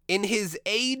in his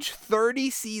age 30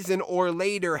 season or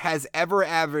later has ever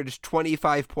averaged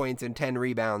 25 points and 10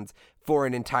 rebounds for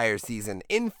an entire season.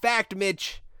 In fact,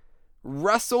 Mitch,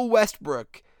 Russell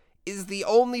Westbrook is the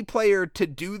only player to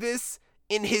do this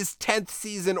in his 10th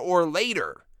season or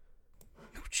later.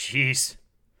 Jeez.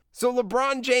 So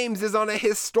LeBron James is on a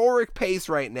historic pace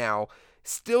right now,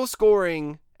 still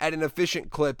scoring at an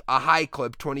efficient clip, a high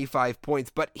clip, 25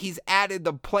 points, but he's added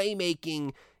the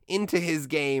playmaking into his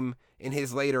game in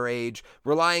his later age,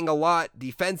 relying a lot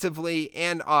defensively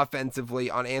and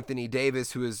offensively on Anthony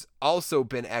Davis, who has also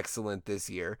been excellent this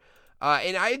year.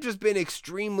 And I've just been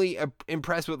extremely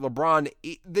impressed with LeBron.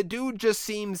 The dude just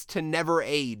seems to never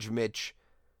age, Mitch.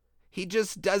 He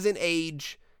just doesn't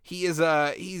age. He is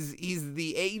he's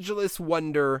the ageless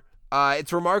wonder.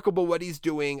 It's remarkable what he's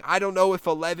doing. I don't know if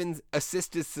 11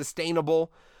 assists is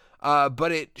sustainable,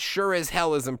 but it sure as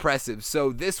hell is impressive.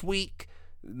 So this week,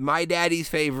 my daddy's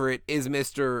favorite is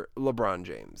Mr. LeBron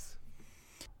James.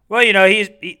 Well, you know,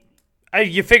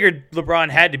 you figured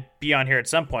LeBron had to be on here at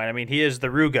some point. I mean, he is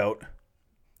the Rue Goat.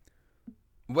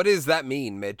 What does that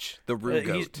mean, Mitch? The Rue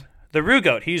Goat. The Rue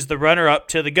Goat. He's the runner-up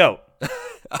to the GOAT.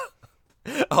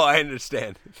 Oh, I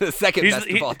understand. The second best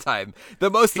of all time.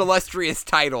 The most illustrious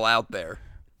title out there.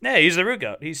 Yeah, he's the Rue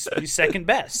Goat. He's second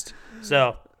best.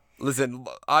 So, listen,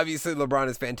 obviously LeBron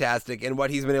is fantastic, and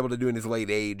what he's been able to do in his late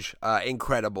age,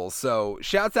 incredible. So,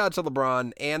 shouts out to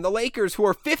LeBron and the Lakers, who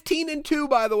are 15-2,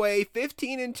 by the way,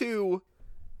 15-2.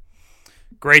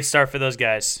 Great start for those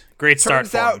guys. Great start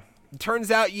for them.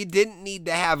 Turns out you didn't need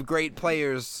to have great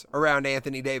players around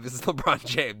Anthony Davis and LeBron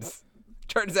James.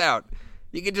 Turns out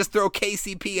you can just throw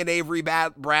KCP and Avery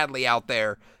Bradley out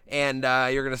there, and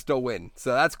you're going to still win.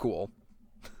 So that's cool.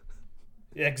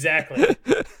 Yeah, exactly.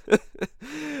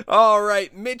 All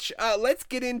right, Mitch, let's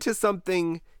get into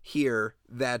something here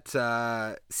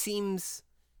that seems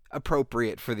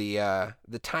appropriate for the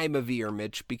time of year,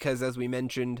 Mitch, because as we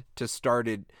mentioned to start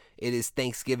it is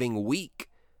Thanksgiving week.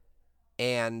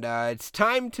 And it's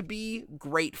time to be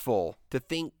grateful, to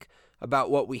think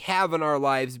about what we have in our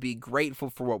lives, be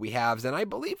grateful for what we have. And I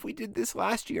believe we did this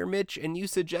last year, Mitch, and you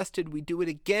suggested we do it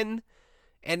again.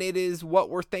 And it is what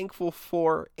we're thankful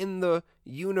for in the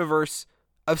universe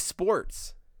of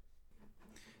sports.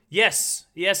 Yes,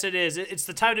 it is. It's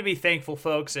the time to be thankful,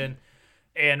 folks. And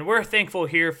we're thankful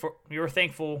here for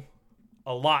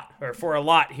a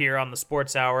lot here on the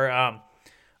Sports Hour.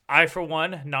 I, for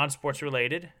one, non-sports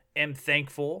related, am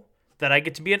thankful that I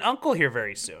get to be an uncle here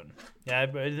very soon. Yeah,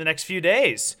 in the next few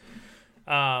days.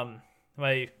 My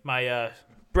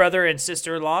brother and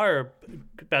sister-in-law are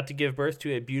about to give birth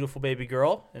to a beautiful baby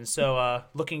girl, and so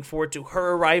looking forward to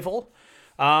her arrival.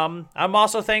 I'm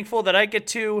also thankful that I get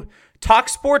to talk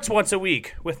sports once a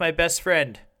week with my best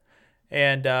friend,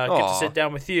 and get to sit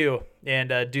down with you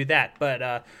and do that.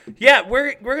 But yeah,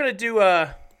 we're gonna do.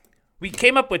 We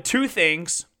came up with two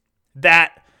things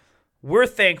that we're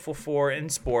thankful for in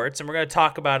sports, and we're going to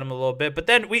talk about them a little bit. But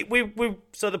then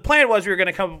so the plan was we were going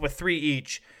to come up with three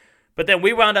each, but then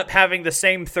we wound up having the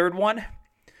same third one.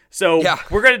 So yeah,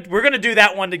 we're gonna do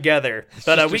that one together.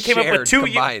 But we came up with two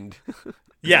combined.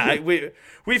 Yeah,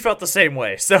 we felt the same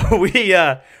way. So we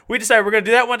decided we're going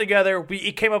to do that one together.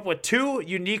 We came up with two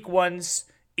unique ones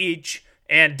each.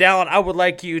 And Dallin, I would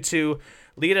like you to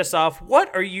lead us off. What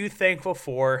are you thankful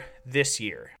for this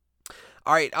year?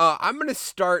 All right, I'm going to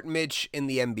start, Mitch, in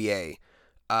the NBA.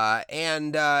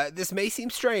 And this may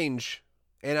seem strange,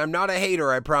 and I'm not a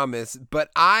hater, I promise, but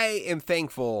I am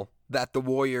thankful that the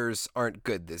Warriors aren't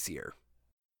good this year.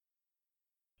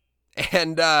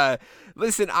 And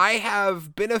listen, I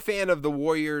have been a fan of the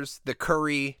Warriors, the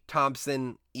Curry,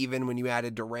 Thompson, even when you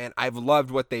added Durant. I've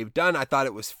loved what they've done. I thought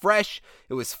it was fresh.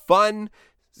 It was fun.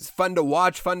 It's fun to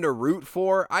watch, fun to root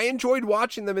for. I enjoyed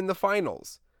watching them in the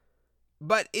finals.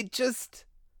 But it just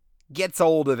gets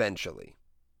old eventually.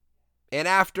 And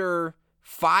after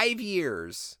 5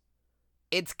 years,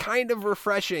 it's kind of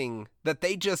refreshing that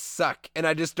they just suck and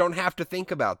I just don't have to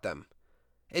think about them.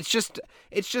 It's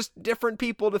just different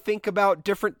people to think about,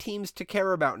 different teams to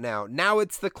care about now. Now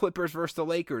it's the Clippers versus the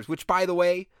Lakers, which, by the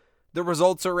way, the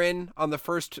results are in on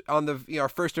our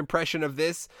first impression of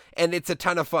this, and it's a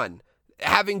ton of fun.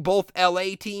 Having both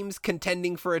LA teams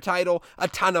contending for a title, a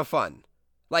ton of fun.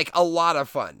 Like, a lot of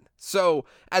fun. So,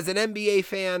 as an NBA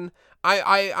fan,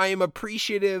 I am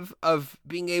appreciative of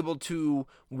being able to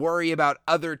worry about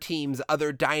other teams,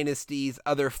 other dynasties,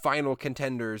 other final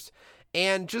contenders,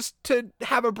 and just to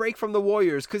have a break from the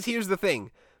Warriors. Because here's the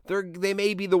thing. They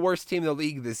may be the worst team in the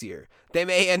league this year. They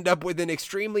may end up with an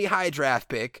extremely high draft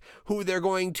pick who they're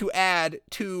going to add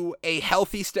to a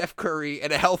healthy Steph Curry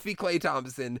and a healthy Klay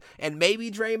Thompson and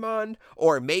maybe Draymond,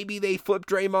 or maybe they flip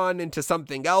Draymond into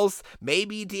something else,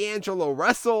 maybe D'Angelo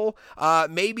Russell,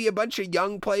 maybe a bunch of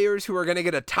young players who are going to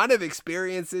get a ton of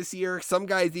experience this year. Some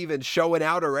guys even showing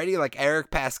out already, like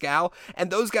Eric Pascal, and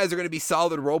those guys are going to be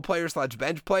solid role players /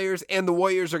 bench players, and the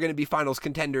Warriors are going to be finals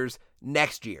contenders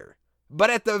next year. But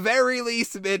at the very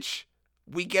least, Mitch,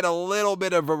 we get a little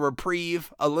bit of a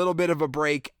reprieve, a little bit of a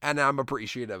break, and I'm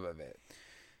appreciative of it.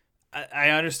 I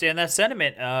understand that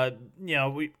sentiment.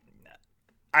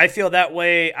 I feel that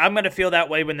way. I'm going to feel that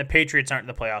way when the Patriots aren't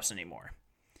in the playoffs anymore.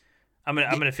 I'm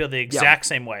going to feel the exact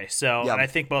same way. So, and I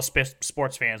think most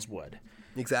sports fans would.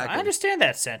 Exactly. I understand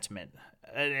that sentiment,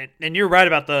 and you're right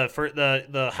about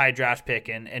the high draft pick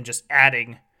and just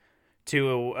adding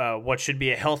to what should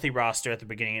be a healthy roster at the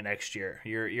beginning of next year.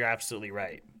 You're absolutely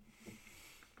right.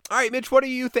 All right, Mitch, what are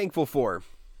you thankful for?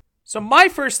 So my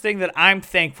first thing that I'm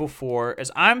thankful for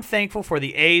is I'm thankful for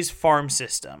the A's farm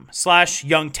system /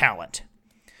 young talent.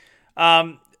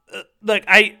 Look,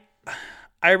 I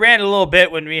ran a little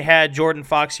bit when we had Jordan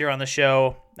Fox here on the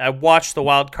show. I watched the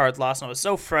wild card loss and I was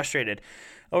so frustrated.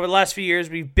 Over the last few years,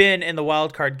 we've been in the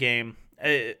wild card game.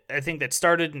 I think that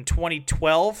started in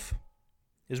 2012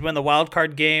 is when the wild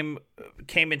card game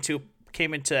came into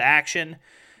action.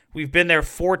 We've been there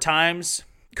 4 times.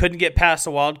 Couldn't get past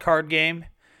the wild card game.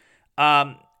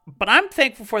 But I'm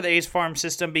thankful for the A's farm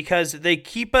system because they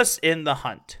keep us in the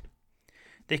hunt.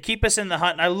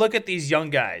 And I look at these young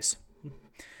guys.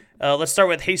 Let's start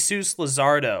with Jesus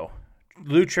Luzardo,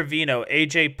 Lou Trevino,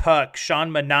 AJ Puck,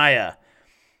 Sean Manaea,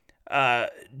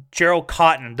 Gerald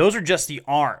Cotton. Those are just the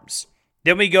arms.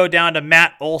 Then we go down to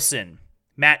Matt Olson,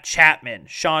 Matt Chapman,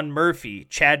 Sean Murphy,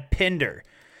 Chad Pinder.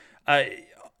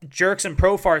 Jurickson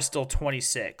Profar is still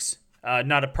 26.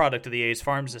 Not a product of the A's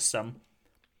farm system.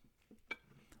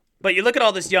 But you look at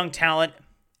all this young talent,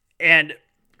 and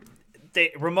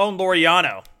Ramon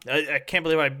Laureano, I can't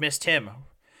believe I missed him.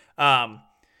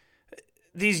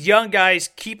 These young guys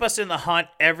keep us in the hunt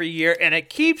every year, and it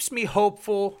keeps me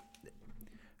hopeful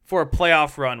for a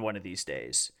playoff run one of these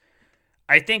days.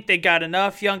 I think they got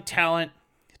enough young talent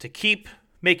to keep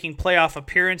making playoff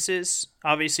appearances.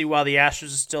 Obviously, while the Astros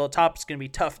are still atop, it's going to be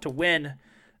tough to win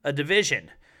a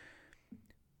division.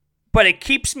 But it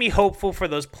keeps me hopeful for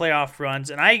those playoff runs,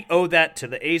 and I owe that to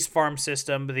the A's farm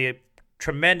system, the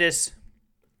tremendous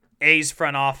A's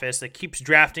front office that keeps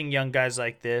drafting young guys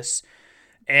like this.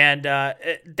 And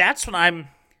that's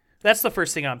the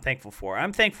first thing I'm thankful for.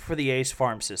 I'm thankful for the A's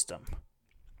farm system.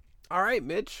 All right,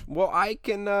 Mitch. Well, I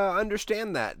can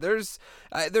understand that. There's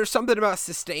something about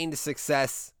sustained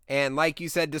success, and like you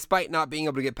said, despite not being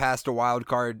able to get past a wild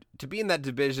card, to be in that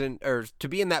division or to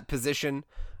be in that position,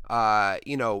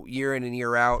 year in and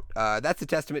year out, that's a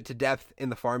testament to depth in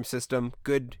the farm system.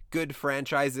 Good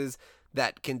franchises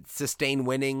that can sustain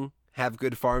winning have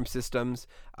good farm systems,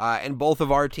 and both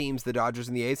of our teams, the Dodgers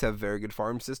and the A's, have very good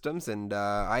farm systems, and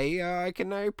I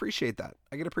appreciate that.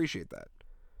 I can appreciate that.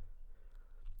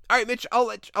 All right, Mitch,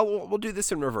 we'll do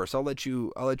this in reverse. I'll let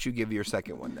you give your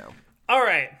second one now. All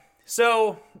right.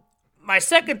 So my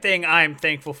second thing I'm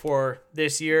thankful for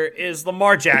this year is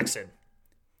Lamar Jackson.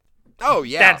 Oh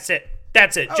yeah. That's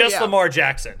it. Oh, Just yeah. Lamar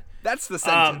Jackson. That's the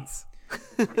sentence.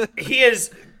 He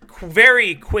is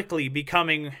very quickly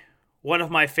becoming one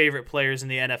of my favorite players in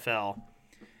the NFL.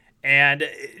 And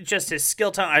just his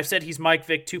skill talent, I've said he's Mike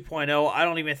Vick 2.0. I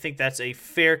don't even think that's a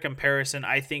fair comparison.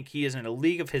 I think he is in a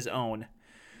league of his own.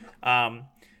 And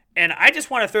I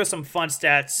just want to throw some fun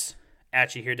stats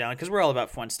at you here, Dylan, because we're all about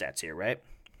fun stats here, right?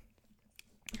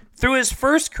 Through his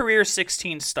first career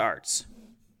 16 starts,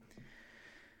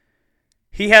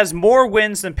 he has more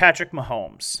wins than Patrick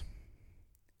Mahomes,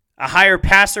 a higher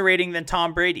passer rating than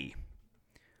Tom Brady,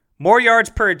 more yards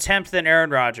per attempt than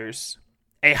Aaron Rodgers,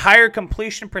 a higher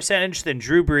completion percentage than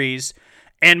Drew Brees,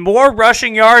 and more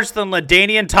rushing yards than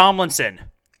LaDainian Tomlinson.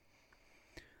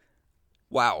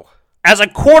 Wow. As a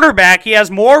quarterback, he has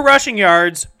more rushing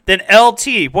yards than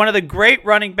LT, one of the great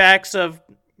running backs of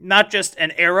not just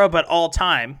an era, but all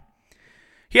time.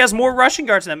 He has more rushing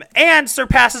yards than them and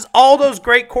surpasses all those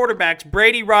great quarterbacks,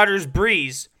 Brady, Rodgers,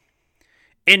 Brees,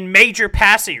 in major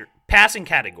passing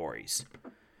categories.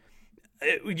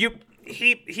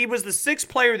 He was the 6th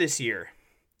player this year,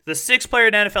 the 6th player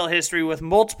in NFL history with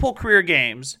multiple career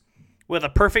games with a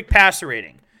perfect passer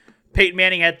rating. Peyton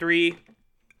Manning had 3.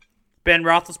 Ben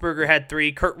Roethlisberger had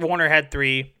 3, Kurt Warner had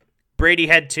 3, Brady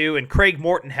had 2, and Craig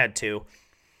Morton had 2.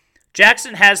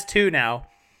 Jackson has 2 now.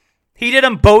 He did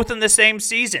them both in the same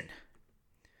season.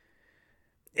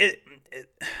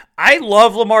 I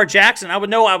love Lamar Jackson. I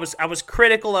was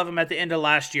critical of him at the end of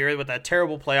last year with that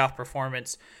terrible playoff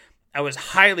performance. I was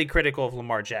highly critical of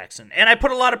Lamar Jackson. And I put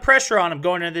a lot of pressure on him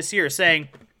going into this year, saying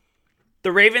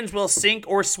the Ravens will sink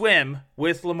or swim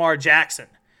with Lamar Jackson.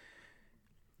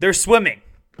 They're swimming.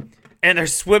 And they're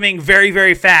swimming very,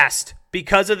 very fast.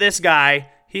 Because of this guy,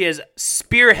 he is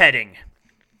spearheading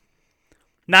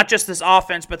not just this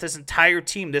offense, but this entire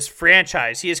team, this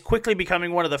franchise. He is quickly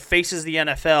becoming one of the faces of the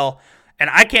NFL. And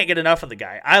I can't get enough of the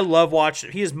guy. I love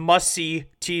watching. He is must-see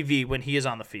TV when he is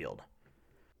on the field.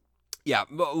 Yeah,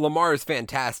 Lamar is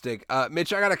fantastic.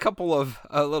 Mitch, I got a couple of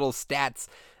little stats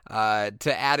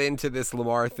to add into this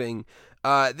Lamar thing.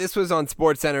 This was on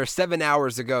SportsCenter 7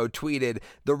 hours ago, tweeted,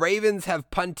 the Ravens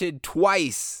have punted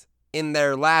twice in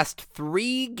their last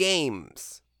 3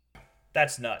 games.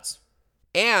 That's nuts.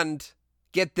 And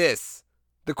get this,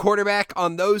 the quarterback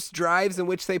on those drives in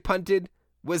which they punted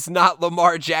was not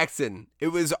Lamar Jackson. It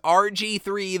was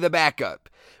RG3, the backup,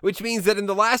 which means that in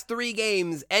the last 3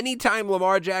 games, anytime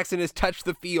Lamar Jackson has touched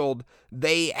the field,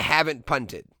 they haven't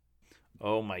punted.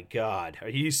 Oh my God. Are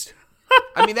you...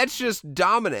 I mean, that's just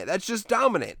dominant.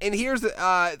 And here's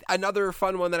another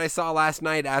fun one that I saw last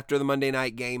night after the Monday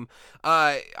night game.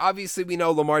 Obviously, we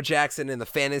know Lamar Jackson and the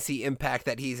fantasy impact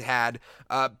that he's had.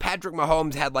 Patrick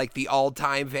Mahomes had like the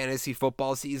all-time fantasy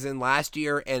football season last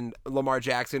year, and Lamar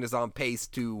Jackson is on pace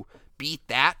to beat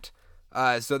that.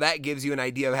 So that gives you an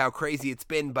idea of how crazy it's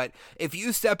been. But if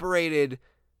you separated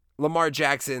Lamar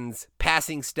Jackson's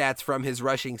passing stats from his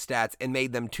rushing stats and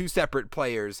made them 2 separate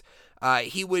players,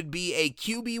 he would be a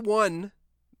QB1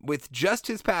 with just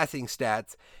his passing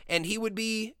stats, and he would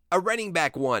be a running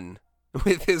back 1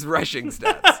 with his rushing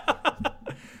stats.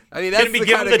 I mean, that's Can we the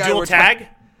give kind him of the guy dual we're tag?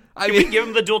 Can we give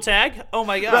him the dual tag? Oh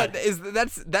my God.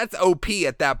 That's OP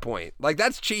at that point. Like,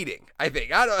 that's cheating, I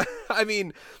think. I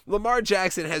mean, Lamar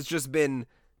Jackson has just been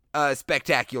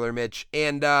spectacular, Mitch,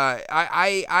 and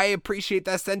I appreciate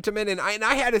that sentiment, and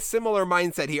I had a similar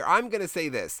mindset here. I'm going to say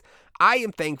this. I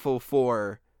am thankful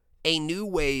for a new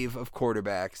wave of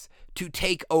quarterbacks to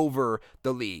take over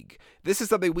the league. This is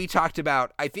something we talked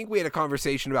about. I think we had a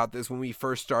conversation about this when we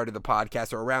first started the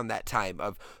podcast, or around that time,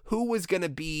 of who was going to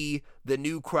be the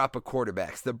new crop of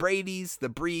quarterbacks. The Bradys, the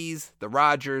Brees, the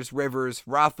Rodgers, Rivers,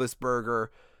 Roethlisberger,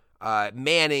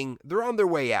 Manning. They're on their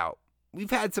way out.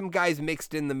 We've had some guys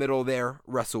mixed in the middle there.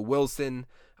 Russell Wilson,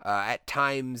 at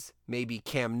times, maybe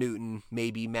Cam Newton,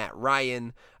 maybe Matt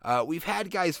Ryan. We've had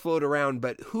guys float around,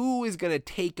 but who is going to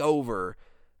take over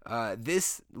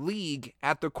this league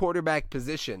at the quarterback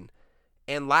position?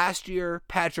 And last year,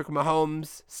 Patrick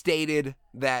Mahomes stated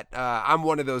that I'm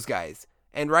one of those guys.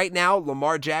 And right now,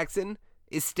 Lamar Jackson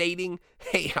is stating,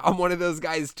 hey, I'm one of those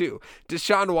guys too.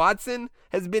 Deshaun Watson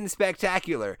has been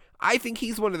spectacular. I think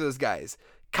he's one of those guys.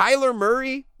 Kyler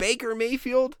Murray, Baker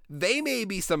Mayfield, they may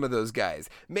be some of those guys.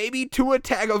 Maybe Tua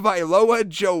Tagovailoa,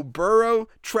 Joe Burrow,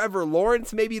 Trevor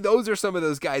Lawrence, maybe those are some of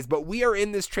those guys. But we are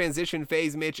in this transition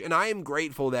phase, Mitch, and I am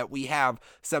grateful that we have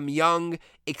some young,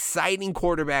 exciting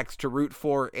quarterbacks to root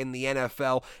for in the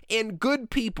NFL, and good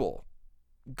people.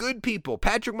 Good people.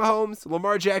 Patrick Mahomes,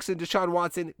 Lamar Jackson, Deshaun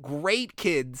Watson, great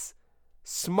kids,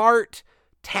 smart,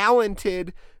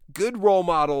 talented, good role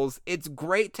models. It's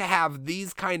great to have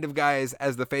these kind of guys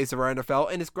as the face of our NFL,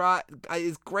 and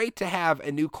it's great to have a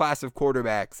new class of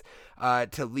quarterbacks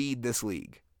to lead this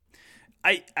league.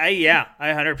 I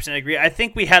 100% agree. I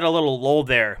think we had a little lull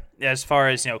there as far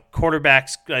as,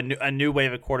 quarterbacks, a new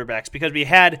wave of quarterbacks, because we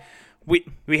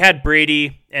had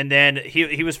Brady, and then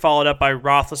he was followed up by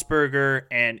Roethlisberger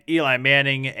and Eli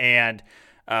Manning and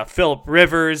Phillip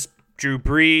Rivers, Drew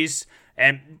Brees,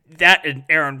 and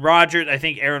Aaron Rodgers. I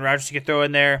think Aaron Rodgers you could throw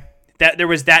in there. That there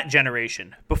was that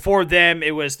generation. Before them,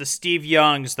 it was the Steve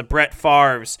Youngs, the Brett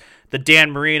Favres, the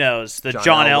Dan Marinos, the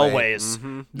John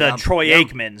Elways, the Troy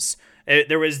Aikmans.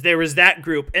 There was that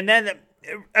group, and then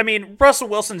Russell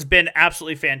Wilson's been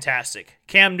absolutely fantastic.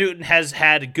 Cam Newton has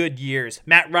had good years.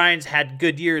 Matt Ryan's had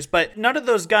good years, but none of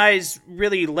those guys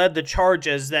really led the charge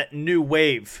as that new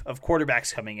wave of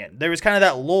quarterbacks coming in. There was kind of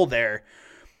that lull there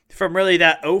from really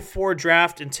that 2004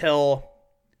 draft until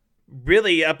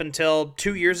really up until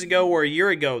 2 years ago or a year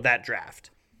ago, that draft.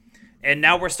 And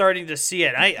now we're starting to see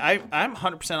it. I'm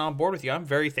 100% on board with you. I'm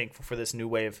very thankful for this new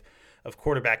wave of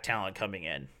quarterback talent coming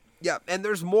in. Yeah, and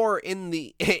there's more in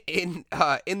the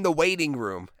waiting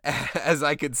room, as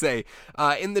I could say,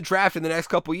 in the draft in the next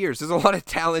couple years. There's a lot of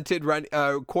talented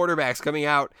quarterbacks coming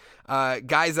out,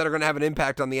 guys that are going to have an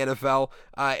impact on the NFL.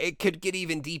 It could get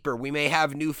even deeper. We may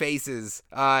have new faces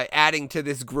adding to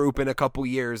this group in a couple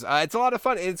years. It's a lot of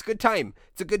fun, and it's a good time.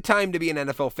 It's a good time to be an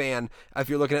NFL fan if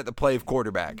you're looking at the play of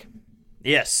quarterback.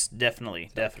 Yes, definitely.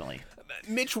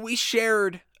 Mitch, we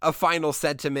shared a final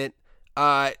sentiment.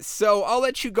 So I'll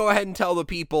let you go ahead and tell the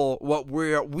people what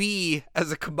we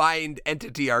as a combined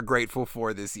entity are grateful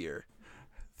for this year.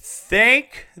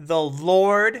 Thank the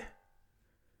Lord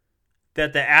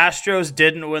that the Astros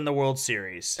didn't win the World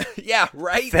Series. Yeah,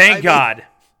 right? Thank God.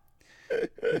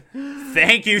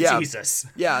 Thank you, Jesus.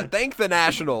 Yeah, thank the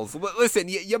Nationals. Listen,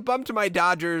 you bumped my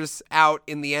Dodgers out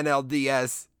in the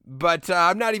NLDS. But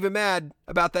I'm not even mad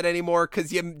about that anymore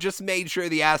because you just made sure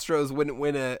the Astros wouldn't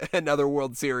win another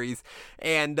World Series.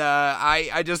 And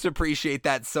I just appreciate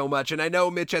that so much. And I know,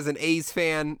 Mitch, as an A's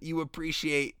fan, you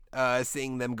appreciate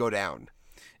seeing them go down.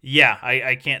 Yeah,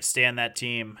 I can't stand that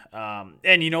team.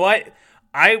 And you know what?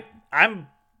 I'm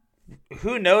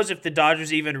who knows if the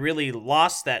Dodgers even really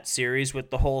lost that series with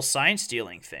the whole sign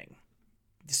stealing thing.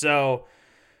 So,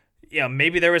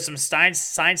 maybe there was some sign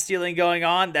stealing going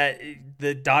on that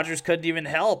the Dodgers couldn't even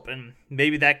help, and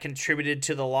maybe that contributed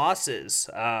to the losses.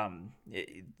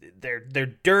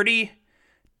 They're dirty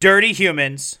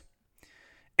humans.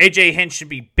 AJ Hinch should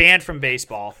be banned from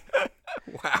baseball.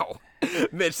 Wow,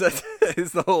 Mitch, that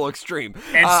is the whole extreme.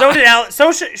 And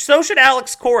so should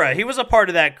Alex Cora. He was a part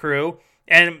of that crew,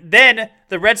 and then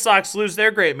the Red Sox lose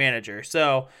their great manager.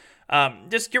 So,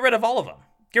 just get rid of all of them.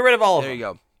 Get rid of all of them. There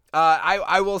you go.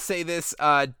 I will say this,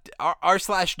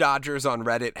 r/Dodgers on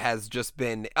Reddit has just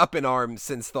been up in arms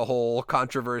since the whole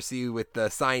controversy with the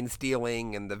sign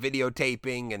stealing and the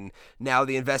videotaping and now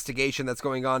the investigation that's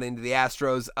going on into the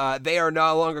Astros. They are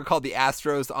no longer called the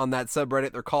Astros on that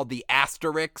subreddit. They're called the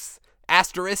Asterisks,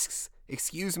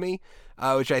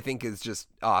 which I think is just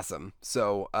awesome.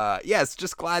 So, yes,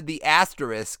 just glad the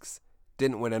Asterisks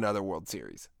didn't win another World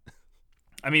Series.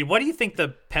 I mean, what do you think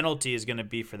the penalty is going to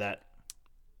be for that?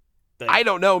 I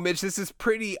don't know, Mitch. This is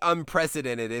pretty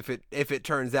unprecedented if it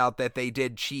turns out that they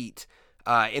did cheat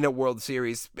in a World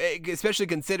Series, especially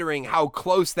considering how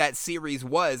close that series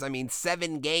was. I mean,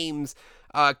 7 games,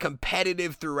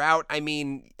 competitive throughout. I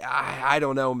mean, I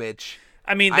don't know, Mitch.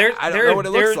 I mean, I don't know what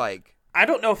it looks like. I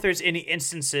don't know if there's any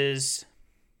instances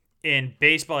in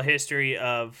baseball history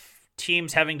of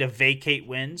teams having to vacate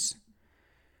wins,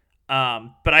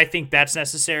 but I think that's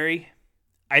necessary.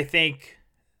 I think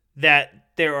that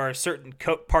there are certain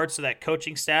parts of that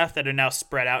coaching staff that are now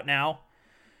spread out now,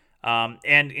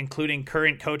 and including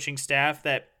current coaching staff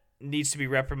that needs to be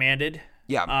reprimanded.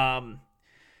 Yeah.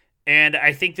 And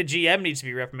I think the GM needs to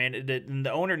be reprimanded, and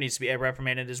the owner needs to be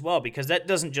reprimanded as well, because that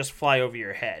doesn't just fly over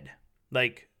your head.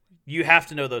 Like, you have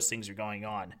to know those things are going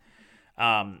on.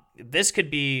 This could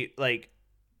be like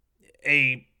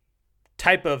a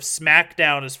type of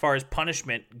smackdown as far as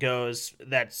punishment goes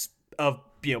that's of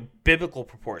biblical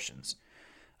proportions.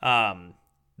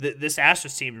 This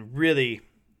Astros team really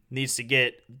needs to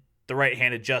get the right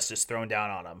hand of justice thrown down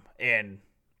on them, and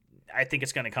I think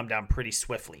it's going to come down pretty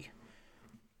swiftly.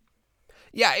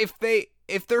 Yeah,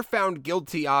 if they're found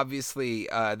guilty, obviously,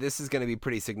 this is going to be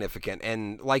pretty significant,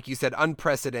 and like you said,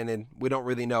 unprecedented. We don't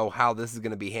really know how this is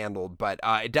going to be handled, but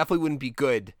it definitely wouldn't be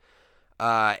good,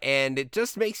 and it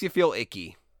just makes you feel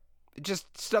icky.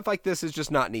 Just stuff like this is just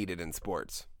not needed in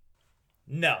sports.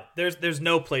 No, there's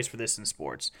no place for this in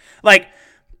sports. Let's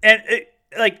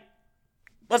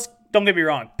don't get me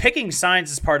wrong. Picking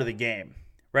signs is part of the game,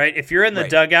 right? If you're in the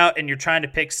dugout and you're trying to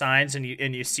pick signs and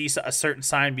you see a certain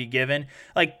sign be given,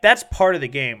 that's part of the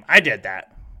game. I did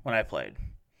that when I played.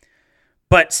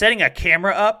 But setting a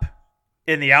camera up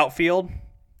in the outfield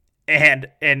and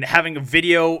having a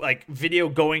video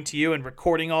going to you and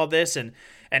recording all this and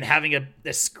having a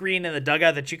screen in the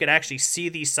dugout that you could actually see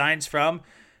these signs from,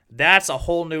 that's a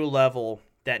whole new level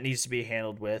that needs to be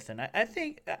handled with. And I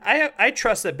think I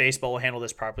trust that baseball will handle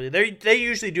this properly. They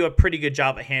usually do a pretty good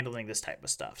job at handling this type of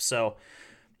stuff. So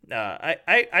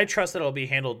I trust that it'll be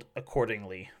handled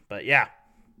accordingly. But yeah,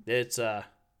 it's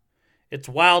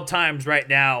wild times right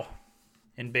now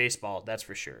in baseball. That's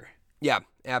for sure. Yeah,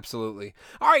 absolutely.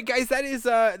 All right, guys, that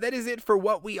is it for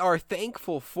what we are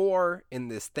thankful for in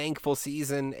this thankful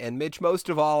season. And Mitch, most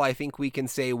of all, I think we can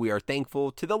say we are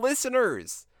thankful to the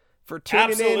listeners for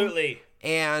tuning in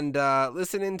and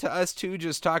listening to us two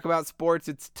just talk about sports.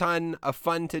 It's a ton of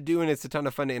fun to do, and it's a ton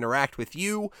of fun to interact with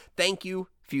you. Thank you.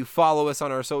 If you follow us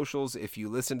on our socials, if you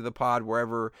listen to the pod,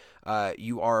 wherever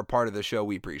you are a part of the show,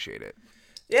 we appreciate it.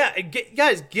 Yeah,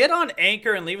 guys, get on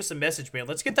Anchor and leave us a message, man.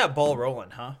 Let's get that ball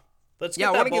rolling, huh?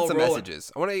 I want to get some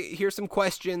messages. I want to hear some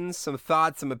questions, some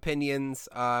thoughts, some opinions,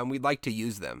 and we'd like to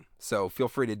use them. So feel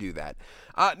free to do that.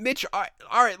 Mitch, all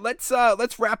right,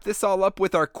 let's wrap this all up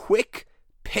with our quick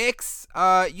picks.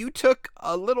 You took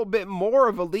a little bit more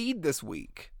of a lead this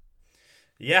week.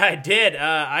 Yeah, I did.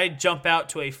 I jump out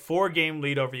to a 4-game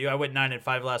lead over you. I went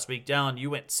 9-5 last week. Dylan, you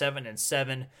went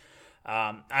 7-7.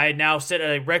 I now sit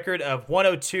at a record of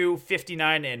 102,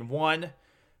 59-1.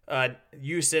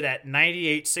 You sit at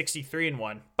 98,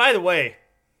 63-1. By the way,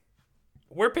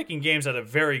 we're picking games at a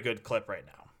very good clip right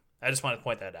now. I just want to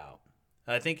point that out.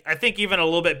 I think even a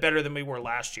little bit better than we were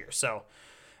last year. So,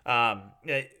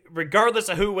 regardless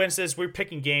of who wins this, we're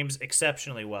picking games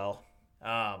exceptionally well.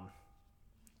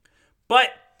 But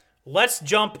let's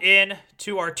jump in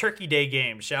to our Turkey Day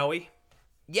game, shall we?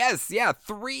 Yes, yeah,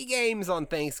 3 games on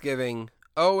Thanksgiving.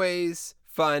 Always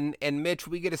fun. And Mitch,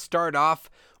 we get to start off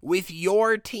with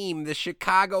your team, the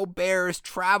Chicago Bears,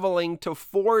 traveling to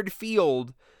Ford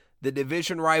Field. The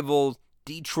division rival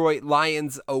Detroit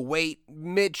Lions await.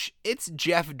 Mitch, it's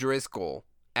Jeff Driscoll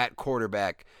at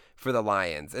quarterback for the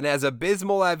Lions. And as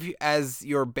abysmal as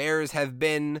your Bears have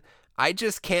been, I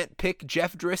just can't pick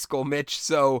Jeff Driscoll, Mitch,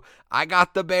 so I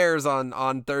got the Bears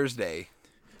on Thursday.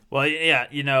 Well, yeah,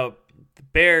 the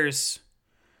Bears,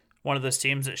 one of those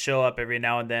teams that show up every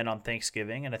now and then on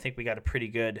Thanksgiving, and I think we got a pretty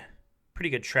good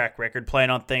track record playing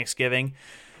on Thanksgiving.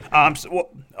 Dang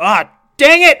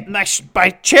it! My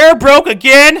chair broke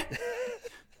again.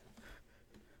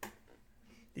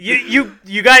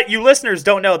 You listeners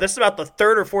don't know. This is about the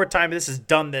 3rd or 4th time this has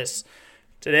done this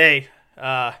today.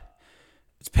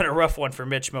 It's been a rough one for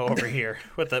Mitch Mo over here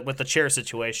with the chair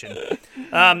situation.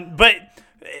 But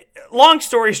long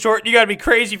story short, you got to be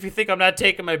crazy if you think I'm not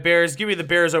taking my Bears. Give me the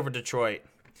Bears over Detroit.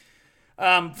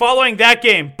 Following that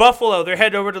game, Buffalo, they're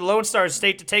headed over to Lone Star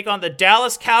State to take on the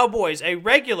Dallas Cowboys, a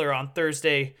regular on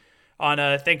Thursday, on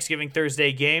Thanksgiving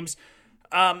Thursday games.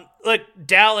 Look,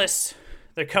 Dallas,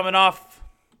 they're coming off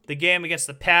the game against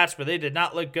the Pats, where they did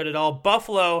not look good at all.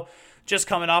 Buffalo just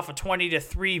coming off a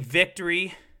 20-3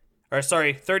 victory.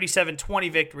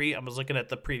 37-20 victory. I was looking at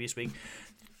the previous week.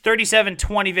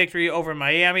 37-20 victory over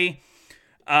Miami.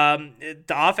 The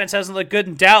offense hasn't looked good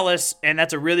in Dallas, and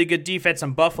that's a really good defense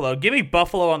in Buffalo. Give me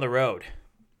Buffalo on the road.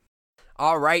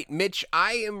 All right, Mitch,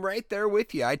 I am right there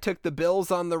with you. I took the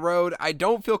Bills on the road. I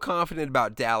don't feel confident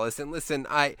about Dallas. And listen,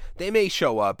 they may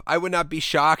show up. I would not be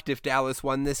shocked if Dallas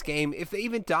won this game, if they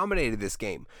even dominated this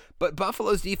game. But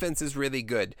Buffalo's defense is really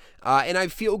good. And I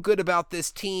feel good about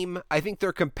this team. I think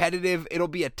they're competitive. It'll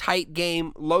be a tight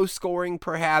game, low scoring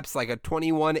perhaps, like a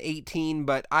 21-18.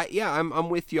 But I'm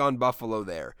with you on Buffalo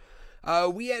there.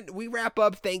 We wrap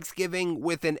up Thanksgiving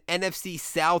with an NFC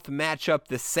South matchup.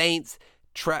 The Saints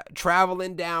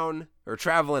traveling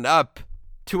up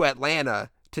to Atlanta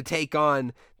to take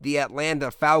on the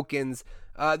Atlanta Falcons.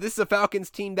 This is a Falcons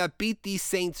team that beat these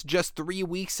Saints just 3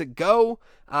 weeks ago.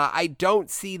 I don't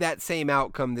see that same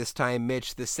outcome this time,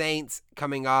 Mitch. The Saints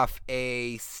coming off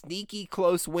a sneaky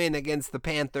close win against the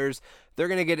Panthers. They're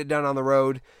going to get it done on the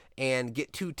road and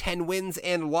get to 10 wins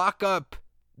and lock up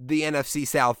the NFC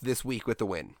South this week with the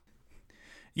win.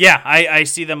 Yeah, I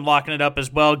see them locking it up as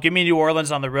well. Give me New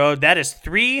Orleans on the road. That is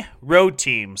 3 road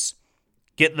teams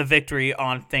getting the victory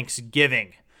on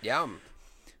Thanksgiving. Yum.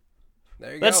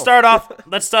 There you Let's go.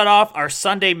 start off our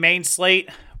Sunday main slate.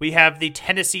 We have the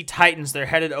Tennessee Titans. They're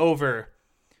headed over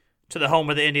to the home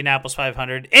of the Indianapolis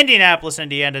 500. Indianapolis,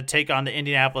 Indiana, to take on the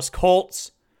Indianapolis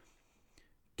Colts.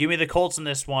 Give me the Colts in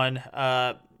this one.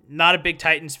 Not a big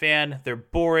Titans fan. They're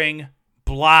boring.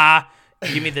 Blah.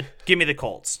 Give me the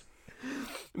Colts.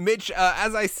 Mitch,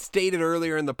 as I stated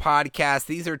earlier in the podcast,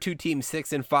 these are 2 teams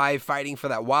 6-5 fighting for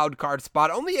that wild card spot.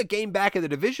 Only a game back in the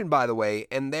division, by the way,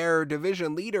 and their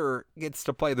division leader gets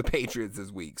to play the Patriots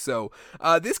this week. So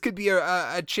this could be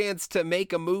a chance to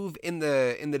make a move in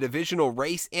the divisional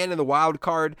race and in the wild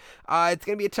card. It's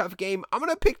going to be a tough game. I'm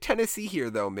going to pick Tennessee here,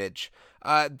 though, Mitch.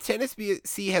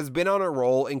 Tennessee has been on a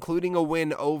roll, including a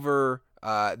win over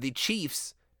the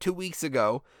Chiefs 2 weeks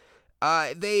ago.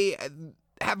 They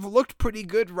have looked pretty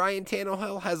good. Ryan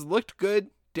Tannehill has looked good.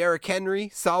 Derrick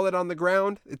Henry, solid on the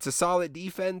ground. It's a solid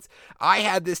defense. I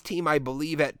had this team, I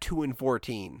believe, at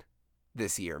 2-14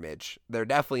 this year, Mitch. They're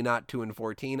definitely not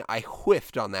 2-14. I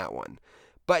whiffed on that one.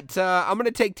 But I'm going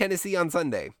to take Tennessee on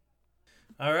Sunday.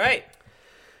 All right.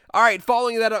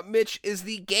 Following that up, Mitch, is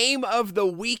the game of the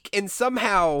week, and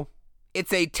somehow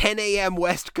it's a 10 a.m.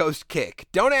 West Coast kick.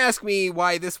 Don't ask me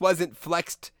why this wasn't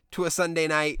flexed to a Sunday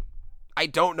night. I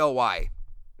don't know why.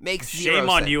 Makes zero Shame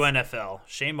on sense. you, NFL.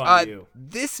 Shame on you.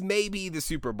 This may be the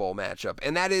Super Bowl matchup,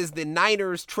 and that is the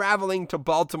Niners traveling to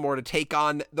Baltimore to take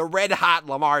on the red-hot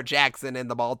Lamar Jackson and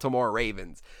the Baltimore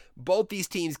Ravens. Both these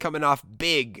teams coming off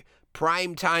big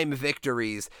primetime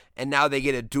victories, and now they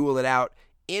get to duel it out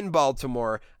in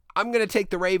Baltimore. I'm going to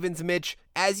take the Ravens, Mitch.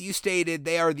 As you stated,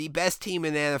 they are the best team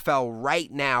in the NFL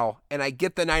right now, and I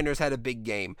get the Niners had a big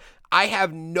game. I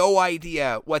have no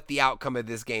idea what the outcome of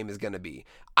this game is going to be.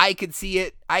 I could see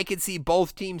it. I could see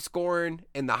both teams scoring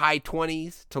in the high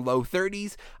 20s to low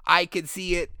 30s. I could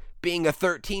see it being a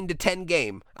 13-10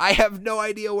 game. I have no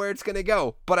idea where it's going to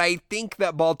go, but I think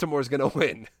that Baltimore's going to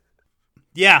win.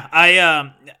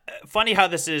 Yeah, funny how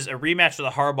this is a rematch of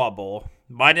the Harbaugh Bowl,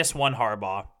 -1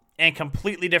 Harbaugh, and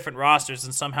completely different rosters,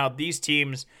 and somehow these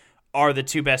teams are the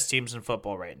 2 best teams in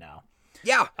football right now.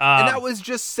 Yeah, and that was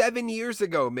just 7 years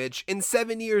ago, Mitch. In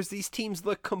 7 years, these teams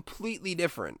look completely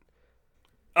different.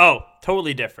 Oh,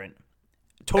 totally different.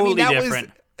 Totally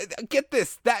different. Get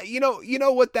this. That you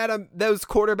know what that those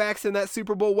quarterbacks in that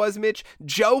Super Bowl was, Mitch?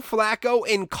 Joe Flacco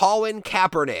and Colin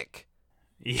Kaepernick.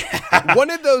 Yeah. One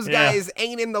of those guys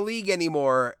ain't in the league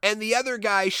anymore, and the other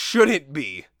guy shouldn't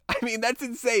be. I mean, that's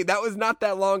insane. That was not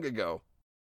that long ago.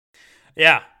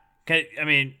 Yeah. Can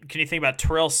you think about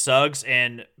Terrell Suggs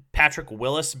and Patrick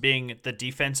Willis being the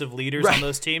defensive leaders on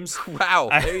those teams? Wow,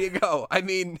 there you go. I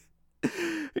mean,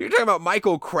 you're talking about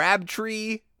Michael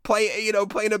Crabtree playing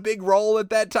a big role at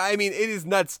that time. I mean, it is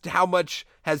nuts how much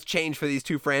has changed for these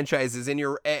two franchises. And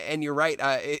you're right.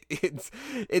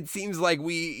 It seems like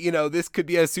this could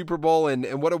be a Super Bowl,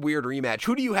 and what a weird rematch.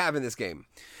 Who do you have in this game?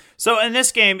 So in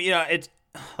this game, it's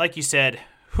like you said,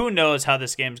 who knows how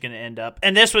this game's going to end up.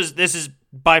 And this is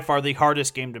by far the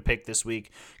hardest game to pick this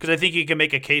week because I think you can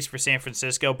make a case for San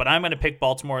Francisco, but I'm going to pick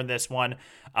Baltimore in this one.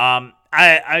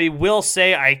 I will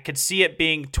say I could see it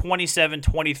being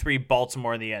 27-23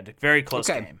 Baltimore in the end. Very close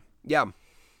game. Yeah.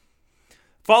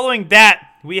 Following that,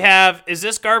 we have, is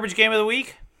this garbage game of the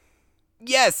week?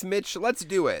 Yes, Mitch, let's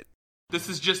do it. This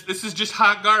is just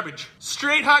hot garbage.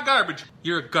 Straight hot garbage.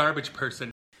 You're a garbage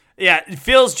person. Yeah, it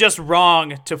feels just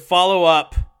wrong to follow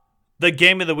up the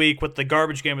game of the week with the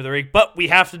garbage game of the week, but we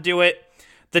have to do it.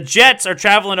 The Jets are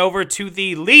traveling over to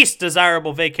the least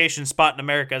desirable vacation spot in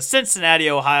America, Cincinnati,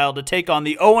 Ohio, to take on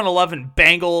the 0-11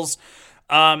 Bengals.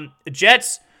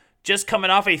 Jets just coming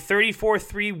off a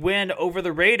 34-3 win over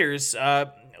the Raiders.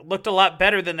 Looked a lot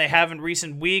better than they have in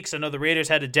recent weeks. I know the Raiders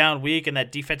had a down week, and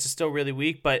that defense is still really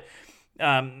weak, but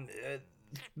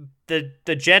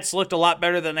the Jets looked a lot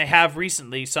better than they have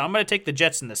recently, so I'm going to take the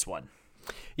Jets in this one.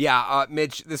 Yeah,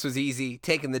 Mitch, this was easy.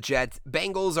 Taking the Jets.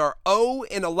 Bengals are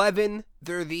 0-11.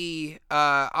 They're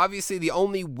obviously the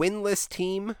only winless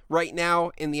team right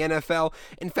now in the NFL.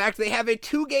 In fact, they have a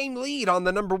 2-game lead on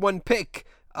the number 1 pick.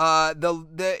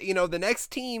 The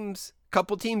next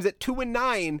couple teams at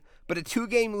 2-9, but a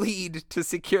 2-game lead to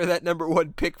secure that number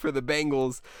 1 pick for the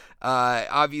Bengals.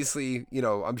 Obviously,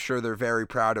 I'm sure they're very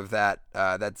proud of that.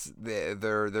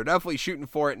 They're definitely shooting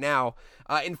for it now.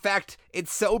 In fact,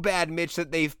 it's so bad, Mitch,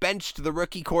 that they've benched the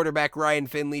rookie quarterback Ryan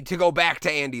Finley to go back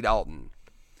to Andy Dalton.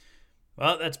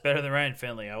 Well, that's better than Ryan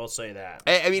Finley, I will say that.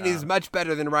 I mean, he's much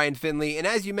better than Ryan Finley. And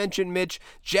as you mentioned, Mitch,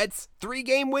 Jets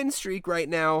 3-game win streak right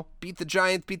now. Beat the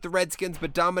Giants, beat the Redskins,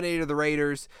 but dominated the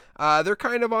Raiders. They're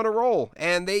kind of on a roll.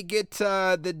 And they get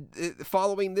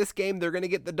following this game, they're going to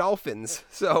get the Dolphins.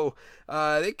 So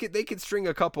they could string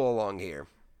a couple along here.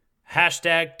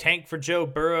 Hashtag tank for Joe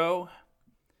Burrow.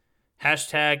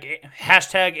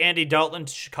 Hashtag Andy Dalton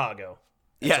to Chicago.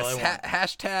 That's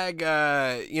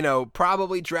hashtag,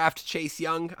 probably draft Chase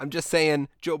Young. I'm just saying,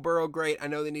 Joe Burrow, great. I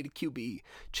know they need a QB.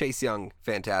 Chase Young,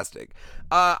 fantastic.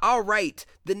 All right,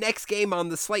 the next game on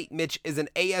the slate, Mitch, is an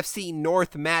AFC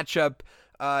North matchup.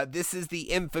 This is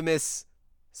the infamous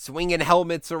swinging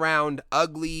helmets around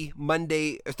ugly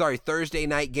Thursday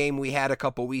night game we had a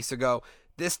couple weeks ago.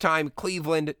 This time,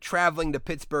 Cleveland traveling to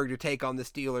Pittsburgh to take on the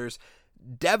Steelers.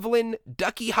 Devlin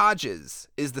Ducky Hodges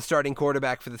is the starting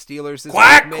quarterback for the Steelers.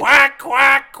 Quack, quack,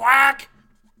 quack, quack.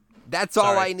 That's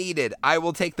all I needed. I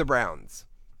will take the Browns.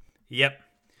 Yep.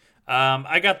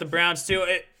 I got the Browns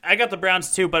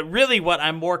too. But really what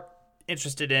I'm more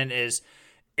interested in is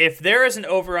if there is an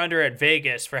over-under at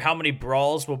Vegas for how many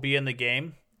brawls will be in the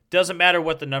game, doesn't matter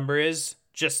what the number is,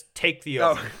 just take the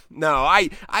over. No, I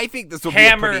think this will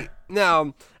Hammer be a pretty...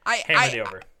 No, Hammer the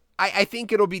over. I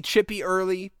think it'll be chippy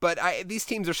early, but these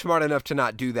teams are smart enough to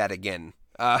not do that again.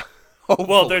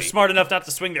 Well, they're smart enough not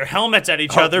to swing their helmets at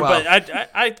each other, but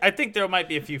I think there might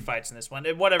be a few fights in this one.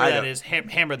 Whatever that is,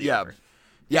 hammer the over.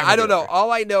 Yeah, I don't know.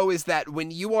 All I know is that when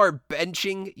you are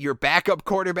benching your backup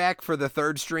quarterback for the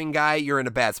third string guy, you're in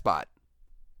a bad spot.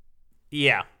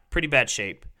 Yeah, pretty bad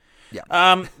shape.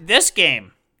 Yeah. This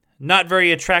game, not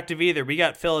very attractive either. We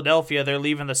got Philadelphia. They're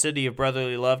leaving the city of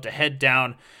brotherly love to head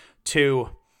down to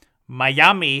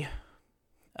Miami.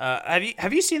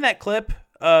 Have you seen that clip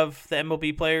of the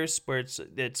MLB players where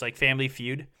it's like Family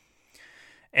Feud,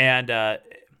 and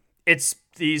it's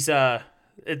these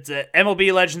it's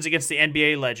MLB legends against the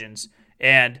NBA legends,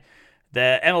 and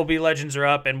the MLB legends are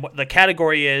up, and the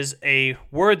category is a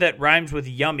word that rhymes with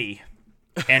yummy,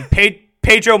 and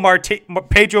Pedro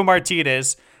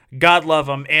Martinez, God love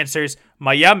him, answers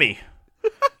Miami.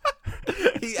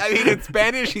 In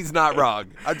Spanish, he's not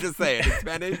wrong. I'm just saying, in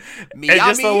Spanish, Miami. And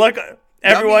just the look,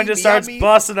 everyone yummy, just starts Miami.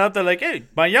 busting up. They're like, hey,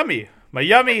 Miami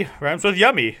rhymes with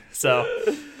yummy.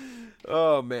 So,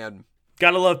 oh man,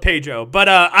 Gotta love Pedro. But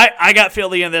I got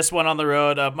Philly in this one on the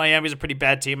road. Miami's a pretty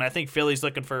bad team, and I think Philly's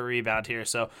looking for a rebound here.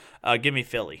 So give me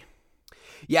Philly.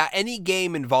 Yeah, any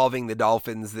game involving the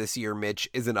Dolphins this year, Mitch,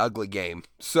 is an ugly game.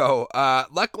 So,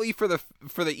 luckily for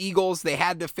the Eagles, they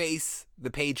had to face the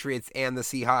Patriots and the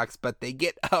Seahawks, but they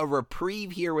get a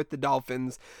reprieve here with the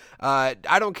Dolphins. I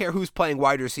don't care who's playing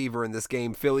wide receiver in this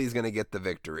game. Philly's going to get the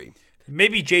victory.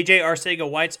 Maybe J.J.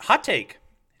 Arcega-White's hot take.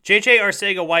 J.J.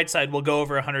 Arcega-Whiteside will go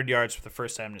over 100 yards for the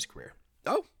first time in his career.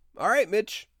 Oh, all right,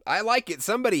 Mitch. I like it.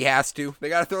 Somebody has to. They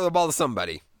got to throw the ball to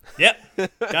somebody. Yep,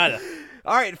 gotta.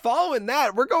 All right, following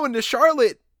that, we're going to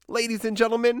Charlotte, ladies and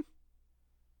gentlemen.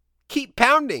 Keep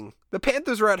pounding. The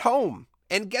Panthers are at home.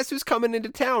 And guess who's coming into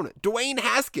town? Dwayne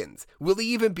Haskins. Will he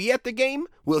even be at the game?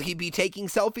 Will he be taking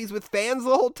selfies with fans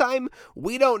the whole time?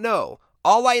 We don't know.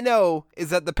 All I know is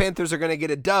that the Panthers are going to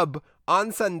get a dub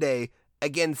on Sunday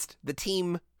against the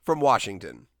team from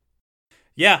Washington.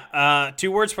 Yeah,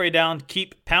 2 words for you down.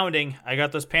 Keep pounding. I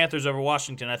got those Panthers over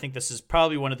Washington. I think this is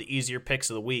probably one of the easier picks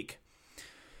of the week.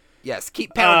 Yes,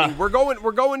 keep pounding. We're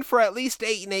going for at least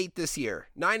 8-8 this year.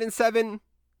 9-7,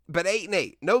 but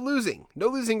 8-8. No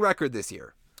losing record this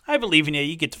year. I believe in you.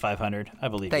 You get to 500. I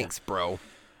believe. Thanks, bro.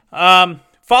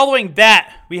 Following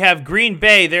that, we have Green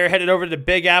Bay. They're headed over to the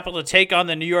Big Apple to take on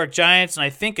the New York Giants, and I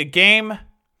think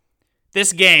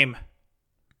this game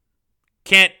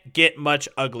can't get much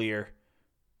uglier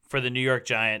for the New York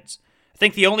Giants. I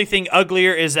think the only thing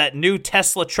uglier is that new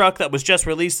Tesla truck that was just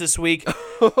released this week.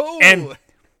 And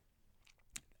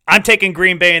I'm taking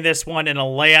Green Bay in this one in a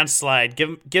landslide.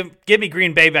 Give me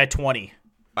Green Bay by 20.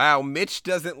 Wow, Mitch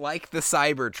doesn't like the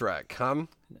Cybertruck, huh?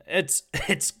 It's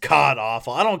god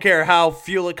awful. I don't care how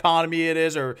fuel economy it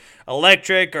is or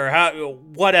electric or how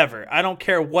whatever. I don't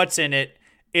care what's in it.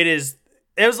 It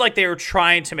was like they were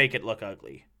trying to make it look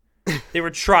ugly. They were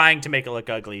trying to make it look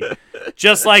ugly.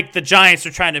 Just like the Giants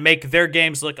are trying to make their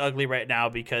games look ugly right now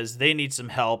because they need some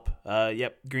help.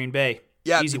 Green Bay.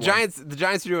 Yeah, Easy the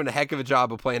Giants are doing a heck of a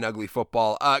job of playing ugly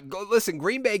football. Listen,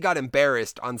 Green Bay got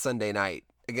embarrassed on Sunday night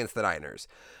against the Niners.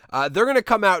 They're going to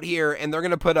come out here and they're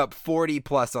going to put up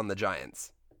 40+ on the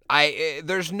Giants.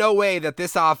 There's no way that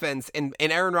this offense and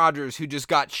Aaron Rodgers, who just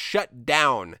got shut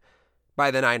down by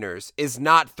the Niners, is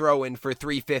not throwing for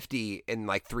 350 and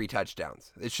like 3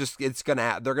 touchdowns.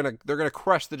 They're gonna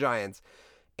crush the Giants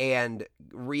and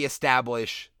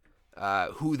reestablish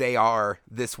who they are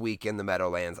this week in the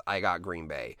Meadowlands. I got Green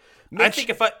Bay. Mitch,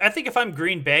 I think if I'm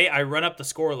Green Bay, I run up the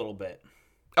score a little bit.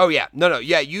 Oh yeah, no,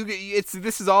 yeah.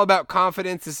 This is all about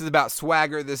confidence. This is about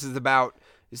swagger. This is about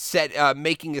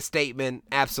making a statement.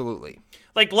 Absolutely.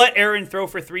 Like let Aaron throw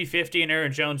for 350 and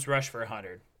Aaron Jones rush for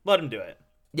 100. Let him do it.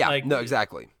 Yeah, no,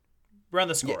 exactly. Run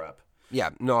the score up. Yeah,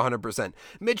 no, 100%.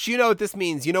 Mitch, you know what this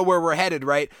means. You know where we're headed,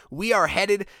 right? We are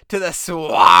headed to the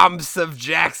swamps of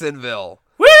Jacksonville.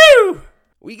 Woo!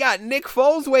 We got Nick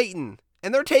Foles waiting,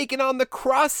 and they're taking on the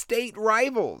cross-state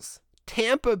rivals,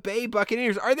 Tampa Bay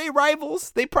Buccaneers. Are they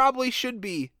rivals? They probably should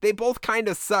be. They both kind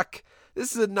of suck.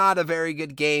 This is not a very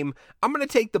good game. I'm going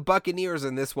to take the Buccaneers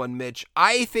in this one, Mitch.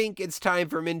 I think it's time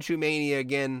for Minshew Mania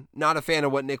again. Not a fan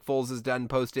of what Nick Foles has done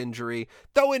post-injury.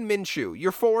 Throw in Minshew.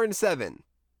 You're 4-7.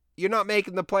 You're not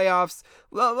making the playoffs.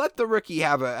 Let the rookie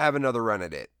have another run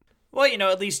at it. Well,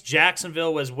 at least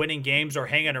Jacksonville was winning games or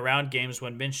hanging around games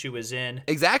when Minshew was in.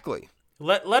 Exactly.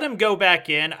 Let him go back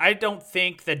in. I don't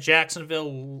think that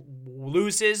Jacksonville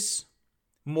loses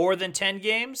more than 10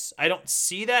 games. I don't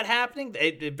see that happening.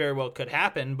 It very well could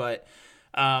happen, but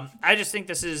I just think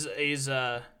this is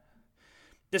a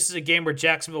game where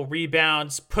Jacksonville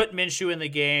rebounds, put Minshew in the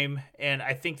game, and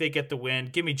I think they get the win.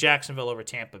 Give me Jacksonville over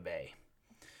Tampa Bay.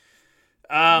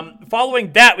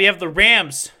 Following that, we have the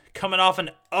Rams coming off an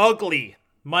ugly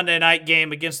Monday night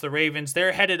game against the Ravens.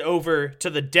 They're headed over to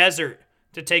the desert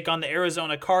to take on the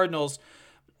Arizona Cardinals.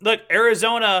 Look,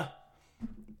 Arizona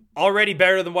already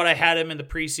better than what I had him in the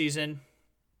preseason.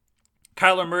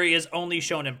 Kyler Murray has only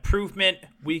shown improvement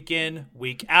week in,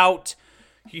 week out.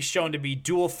 He's shown to be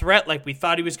dual threat like we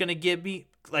thought he was going to give me,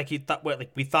 like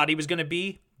we thought he was going to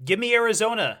be. Give me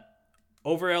Arizona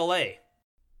over LA.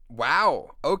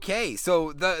 Wow. Okay,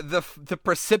 so the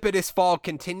precipitous fall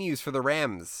continues for the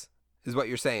Rams, is what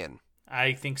you're saying.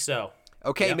 I think so.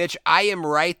 Okay, yep. Mitch, I am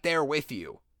right there with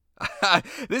you.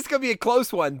 This could be a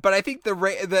close one, but I think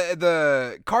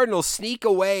the Cardinals sneak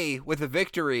away with a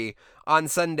victory on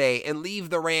Sunday and leave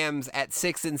the Rams at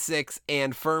 6-6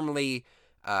 and firmly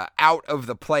out of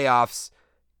the playoffs.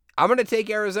 I'm going to take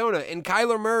Arizona, and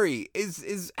Kyler Murray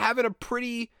is having a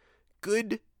pretty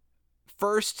good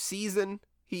first season.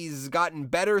 He's gotten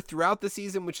better throughout the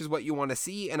season, which is what you want to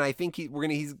see. And I think he's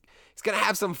gonna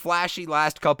have some flashy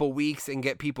last couple weeks and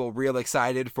get people real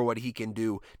excited for what he can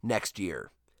do next year.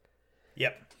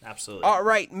 Yep, absolutely. All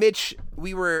right, Mitch,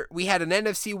 we had an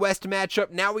NFC West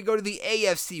matchup. Now we go to the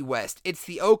AFC West. It's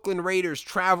the Oakland Raiders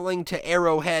traveling to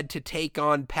Arrowhead to take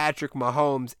on Patrick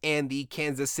Mahomes and the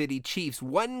Kansas City Chiefs.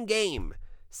 One game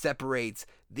separates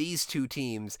these two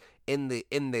teams in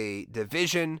the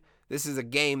division. This is a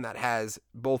game that has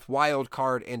both wild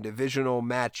card and divisional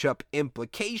matchup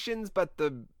implications, but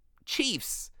the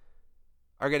Chiefs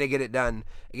are going to get it done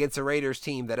against a Raiders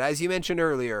team that, as you mentioned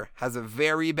earlier, has a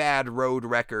very bad road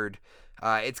record.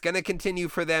 It's going to continue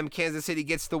for them. Kansas City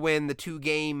gets the win, the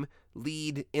 2-game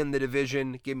lead in the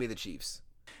division. Give me the Chiefs.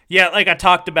 Yeah, like I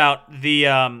talked about, the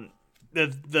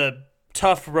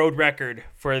tough road record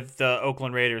for the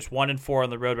Oakland Raiders, 1-4 on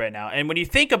the road right now. And when you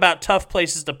think about tough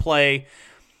places to play,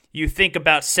 you think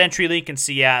about CenturyLink in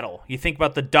Seattle. You think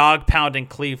about the dog pound in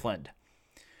Cleveland.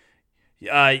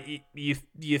 You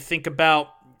think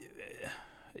about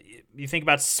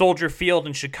Soldier Field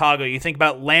in Chicago. You think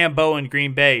about Lambeau in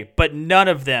Green Bay, but none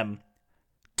of them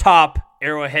top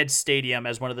Arrowhead Stadium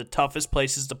as one of the toughest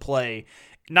places to play,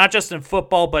 not just in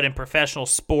football but in professional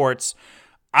sports.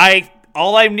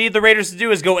 All I need the Raiders to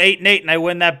do is go 8-8, and I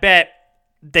win that bet.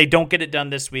 They don't get it done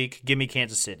this week. Give me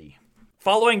Kansas City.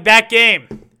 Following that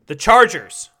game, the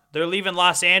Chargers. They're leaving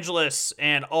Los Angeles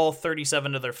and all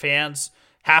 37 of their fans,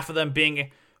 half of them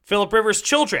being Phillip Rivers'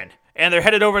 children. And they're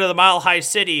headed over to the Mile High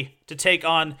City to take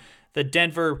on the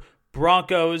Denver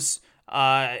Broncos.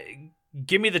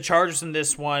 Give me the Chargers in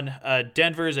this one.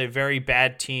 Denver is a very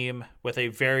bad team with a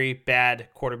very bad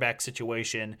quarterback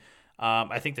situation.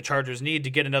 I think the Chargers need to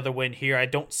get another win here. I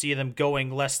don't see them going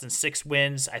less than 6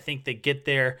 wins. I think they get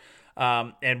there.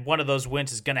 And one of those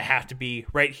wins is going to have to be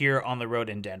right here on the road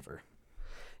in Denver.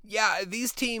 Yeah,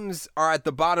 these teams are at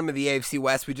the bottom of the AFC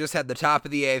West. We just had the top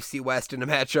of the AFC West in a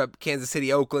matchup, Kansas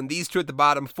City, Oakland. These two at the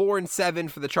bottom, 4-7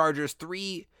 for the Chargers,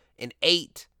 3-8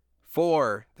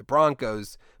 for the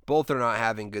Broncos. Both are not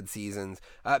having good seasons.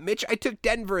 Mitch, I took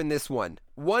Denver in this one.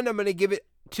 I'm going to give it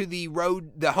to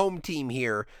the home team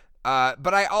here.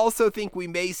 But I also think we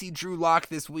may see Drew Lock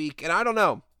this week, and I don't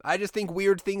know. I just think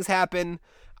weird things happen.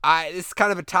 This is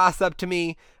kind of a toss-up to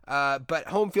me, but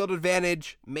home field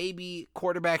advantage, maybe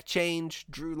quarterback change,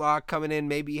 Drew Lock coming in,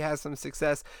 maybe he has some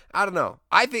success. I don't know.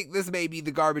 I think this may be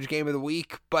the garbage game of the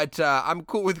week, but I'm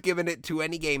cool with giving it to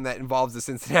any game that involves the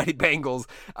Cincinnati Bengals.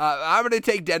 I'm going to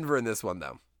take Denver in this one,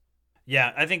 though.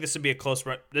 Yeah, I think this would be a close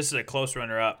run. This is a close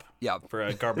runner-up. Yeah. For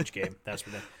a garbage game. That's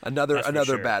for another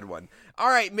sure. bad one. All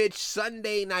right, Mitch.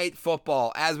 Sunday Night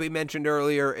Football. As we mentioned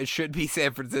earlier, it should be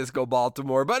San Francisco,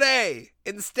 Baltimore, but hey,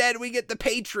 instead we get the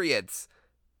Patriots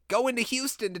going to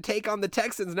Houston to take on the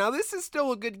Texans. Now this is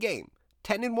still a good game.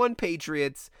 10-1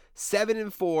 Patriots,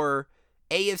 7-4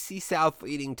 AFC South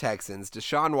leading Texans.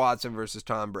 Deshaun Watson versus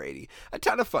Tom Brady. A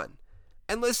ton of fun.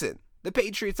 And listen, the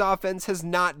Patriots offense has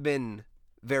not been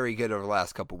very good over the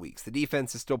last couple weeks. The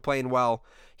defense is still playing well.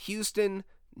 Houston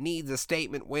needs a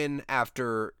statement win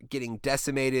after getting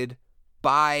decimated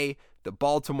by the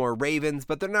Baltimore Ravens,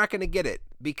 but they're not going to get it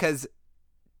because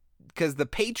the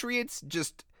Patriots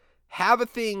just have a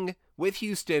thing with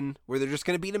Houston where they're just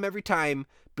going to beat them every time.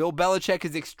 Bill Belichick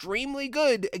is extremely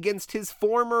good against his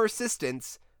former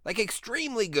assistants, like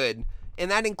extremely good,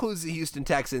 and that includes the Houston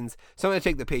Texans. So I'm going to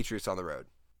take the Patriots on the road.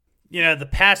 You know, the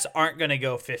Pats aren't going to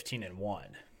go 15-1.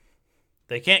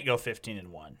 They can't go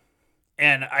 15-1.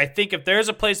 And I think if there's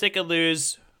a place they could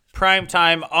lose, prime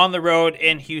time on the road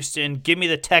in Houston, give me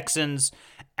the Texans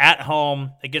at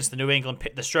home against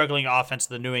the struggling offense of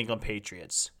the New England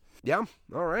Patriots. Yeah,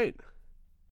 all right.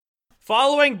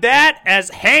 Following that, as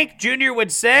Hank Jr.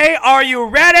 would say, are you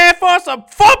ready for some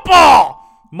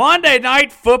football? Monday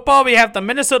Night Football, we have the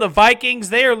Minnesota Vikings.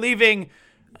 They are leaving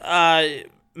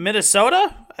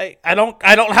Minnesota. I don't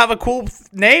have a cool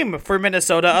name for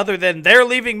Minnesota other than they're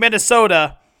leaving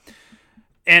Minnesota,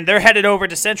 and they're headed over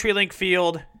to CenturyLink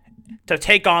Field to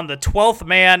take on the 12th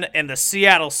man and the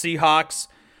Seattle Seahawks.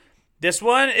 This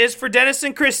one is for Dennis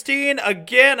and Christine.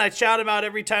 Again, I shout them out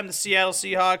every time the Seattle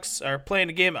Seahawks are playing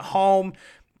a game at home.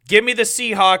 Give me the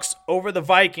Seahawks over the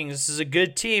Vikings. This is a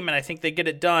good team, and I think they get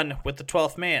it done with the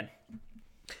 12th man.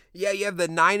 Yeah, you have the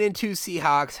 9-2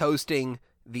 Seahawks hosting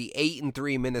the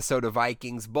 8-3 Minnesota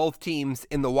Vikings. Both teams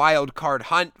in the wild card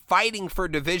hunt, fighting for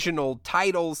divisional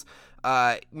titles.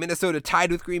 Minnesota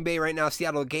tied with Green Bay right now.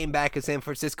 Seattle game back at San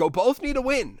Francisco. Both need a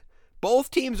win.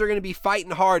 Both teams are going to be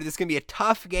fighting hard. This is going to be a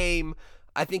tough game.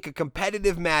 I think a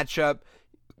competitive matchup.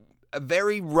 A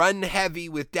very run heavy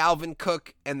with Dalvin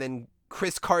Cook and then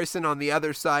Chris Carson on the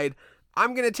other side.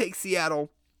 I'm going to take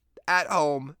Seattle at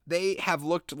home. They have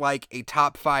looked like a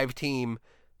top 5 team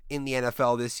in the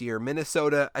NFL this year.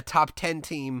 Minnesota, a top 10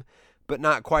 team, but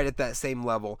not quite at that same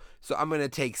level. So I'm going to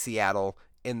take Seattle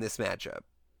in this matchup.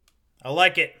 I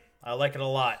like it. I like it a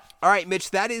lot. All right,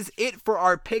 Mitch, that is it for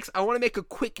our picks. I want to make a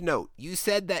quick note. You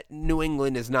said that New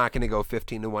England is not going to go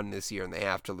 15-1 this year and they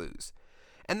have to lose.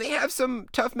 And they have some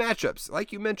tough matchups.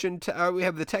 Like you mentioned, we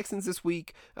have the Texans this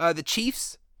week, the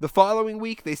Chiefs the following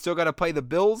week. They still got to play the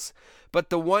Bills. But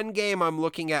the one game I'm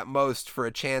looking at most for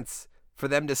a chance for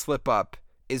them to slip up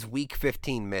is Week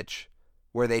 15, Mitch,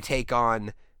 where they take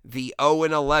on the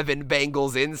 0-11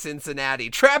 Bengals in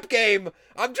Cincinnati. Trap game!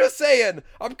 I'm just saying.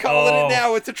 I'm calling it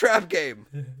now. It's a trap game.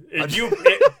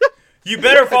 You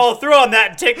better follow through on that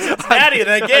and take Cincinnati in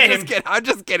that game. I'm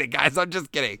just kidding, guys. I'm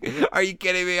just kidding. Are you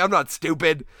kidding me? I'm not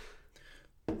stupid.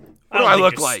 What do I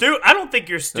look like? I don't think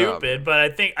you're stupid, but I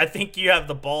think you have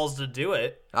the balls to do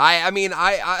it. I mean,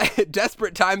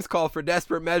 desperate times call for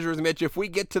desperate measures, Mitch. If we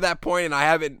get to that point and I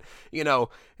haven't,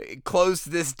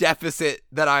 closed this deficit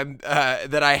that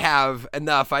I have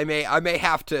enough, I may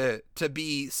have to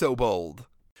be so bold.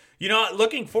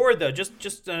 Looking forward though,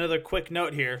 just another quick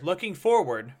note here. Looking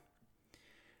forward,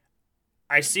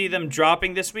 I see them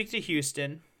dropping this week to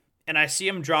Houston, and I see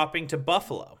them dropping to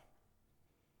Buffalo.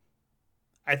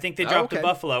 I think they drop to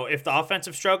Buffalo. If the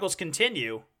offensive struggles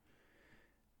continue,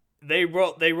 they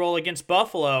roll against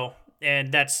Buffalo,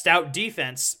 and that stout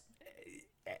defense.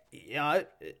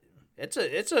 That's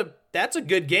a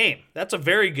good game. That's a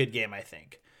very good game, I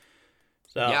think.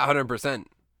 So yeah, 100%.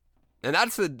 And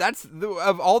that's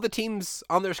of all the teams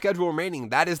on their schedule remaining,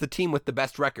 that is the team with the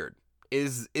best record.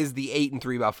 Is the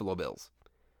 8-3 Buffalo Bills.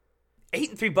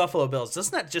 8-3 Buffalo Bills.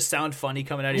 Doesn't that just sound funny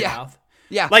coming out of your mouth?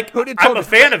 Yeah. I'm a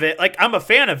fan of it. I'm a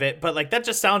fan of it, but that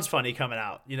just sounds funny coming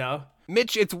out,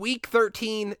 Mitch, it's week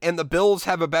 13 and the Bills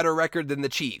have a better record than the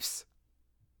Chiefs.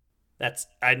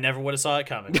 I never would have saw it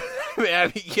coming.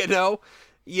 I mean,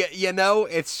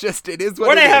 it's just, it is what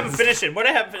What it I is. haven't finished in? What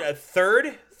I have a third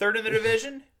in the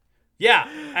division? Yeah,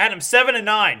 I had them 7-9.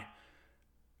 I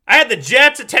had the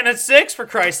Jets at 10-6 for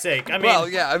Christ's sake.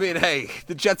 Hey,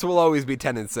 the Jets will always be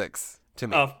 10-6 to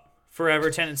me. Oh,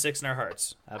 forever 10-6 in our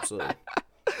hearts. Absolutely.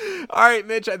 All right,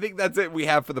 Mitch, I think that's it we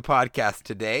have for the podcast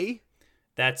today.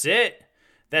 That's it.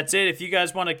 If you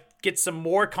guys want to get some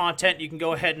more content, you can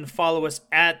go ahead and follow us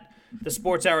at the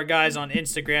Sports Hour Guys on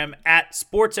Instagram, at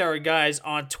Sports Hour Guys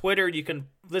on Twitter. You can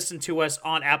listen to us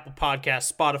on Apple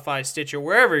Podcasts, Spotify, Stitcher,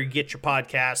 wherever you get your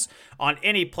podcasts, on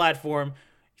any platform.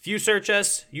 If you search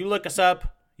us, you look us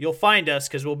up, you'll find us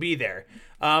because we'll be there.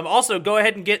 Also, go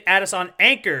ahead and get at us on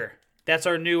Anchor. That's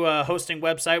our new hosting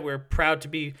website. We're proud to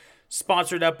be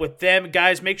sponsored up with them.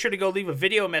 Guys, make sure to go leave a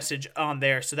video message on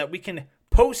there so that we can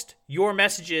post your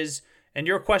messages and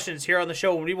your questions here on the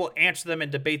show, and we will answer them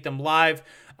and debate them live.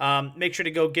 Make sure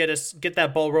to go get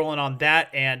that ball rolling on that,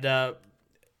 and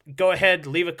go ahead,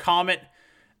 leave a comment,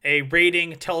 a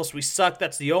rating, tell us we suck.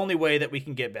 That's the only way that we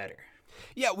can get better.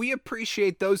 Yeah, we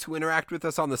appreciate those who interact with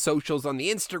us on the socials, on the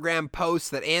Instagram posts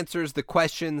that answers the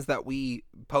questions that we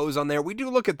pose on there. We do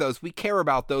look at those. We care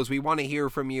about those. We want to hear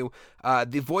from you.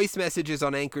 The voice messages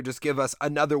on Anchor just give us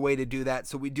another way to do that.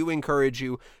 So we do encourage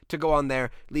you to go on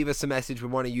there, leave us a message. We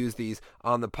want to use these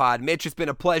on the pod. Mitch, it's been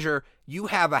a pleasure. You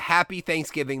have a happy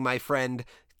Thanksgiving, my friend.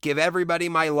 Give everybody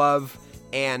my love.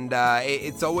 And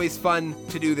it's always fun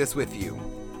to do this with you.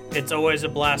 It's always a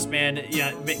blast, man.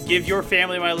 Yeah, give your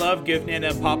family my love. Give Nana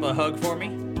and Papa a hug for me.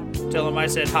 Tell them I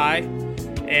said hi.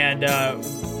 And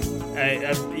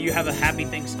you have a happy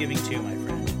Thanksgiving too, my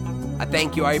friend.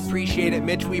 Thank you. I appreciate it,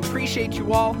 Mitch. We appreciate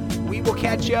you all. We will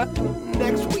catch you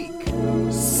next week.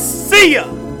 See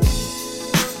ya!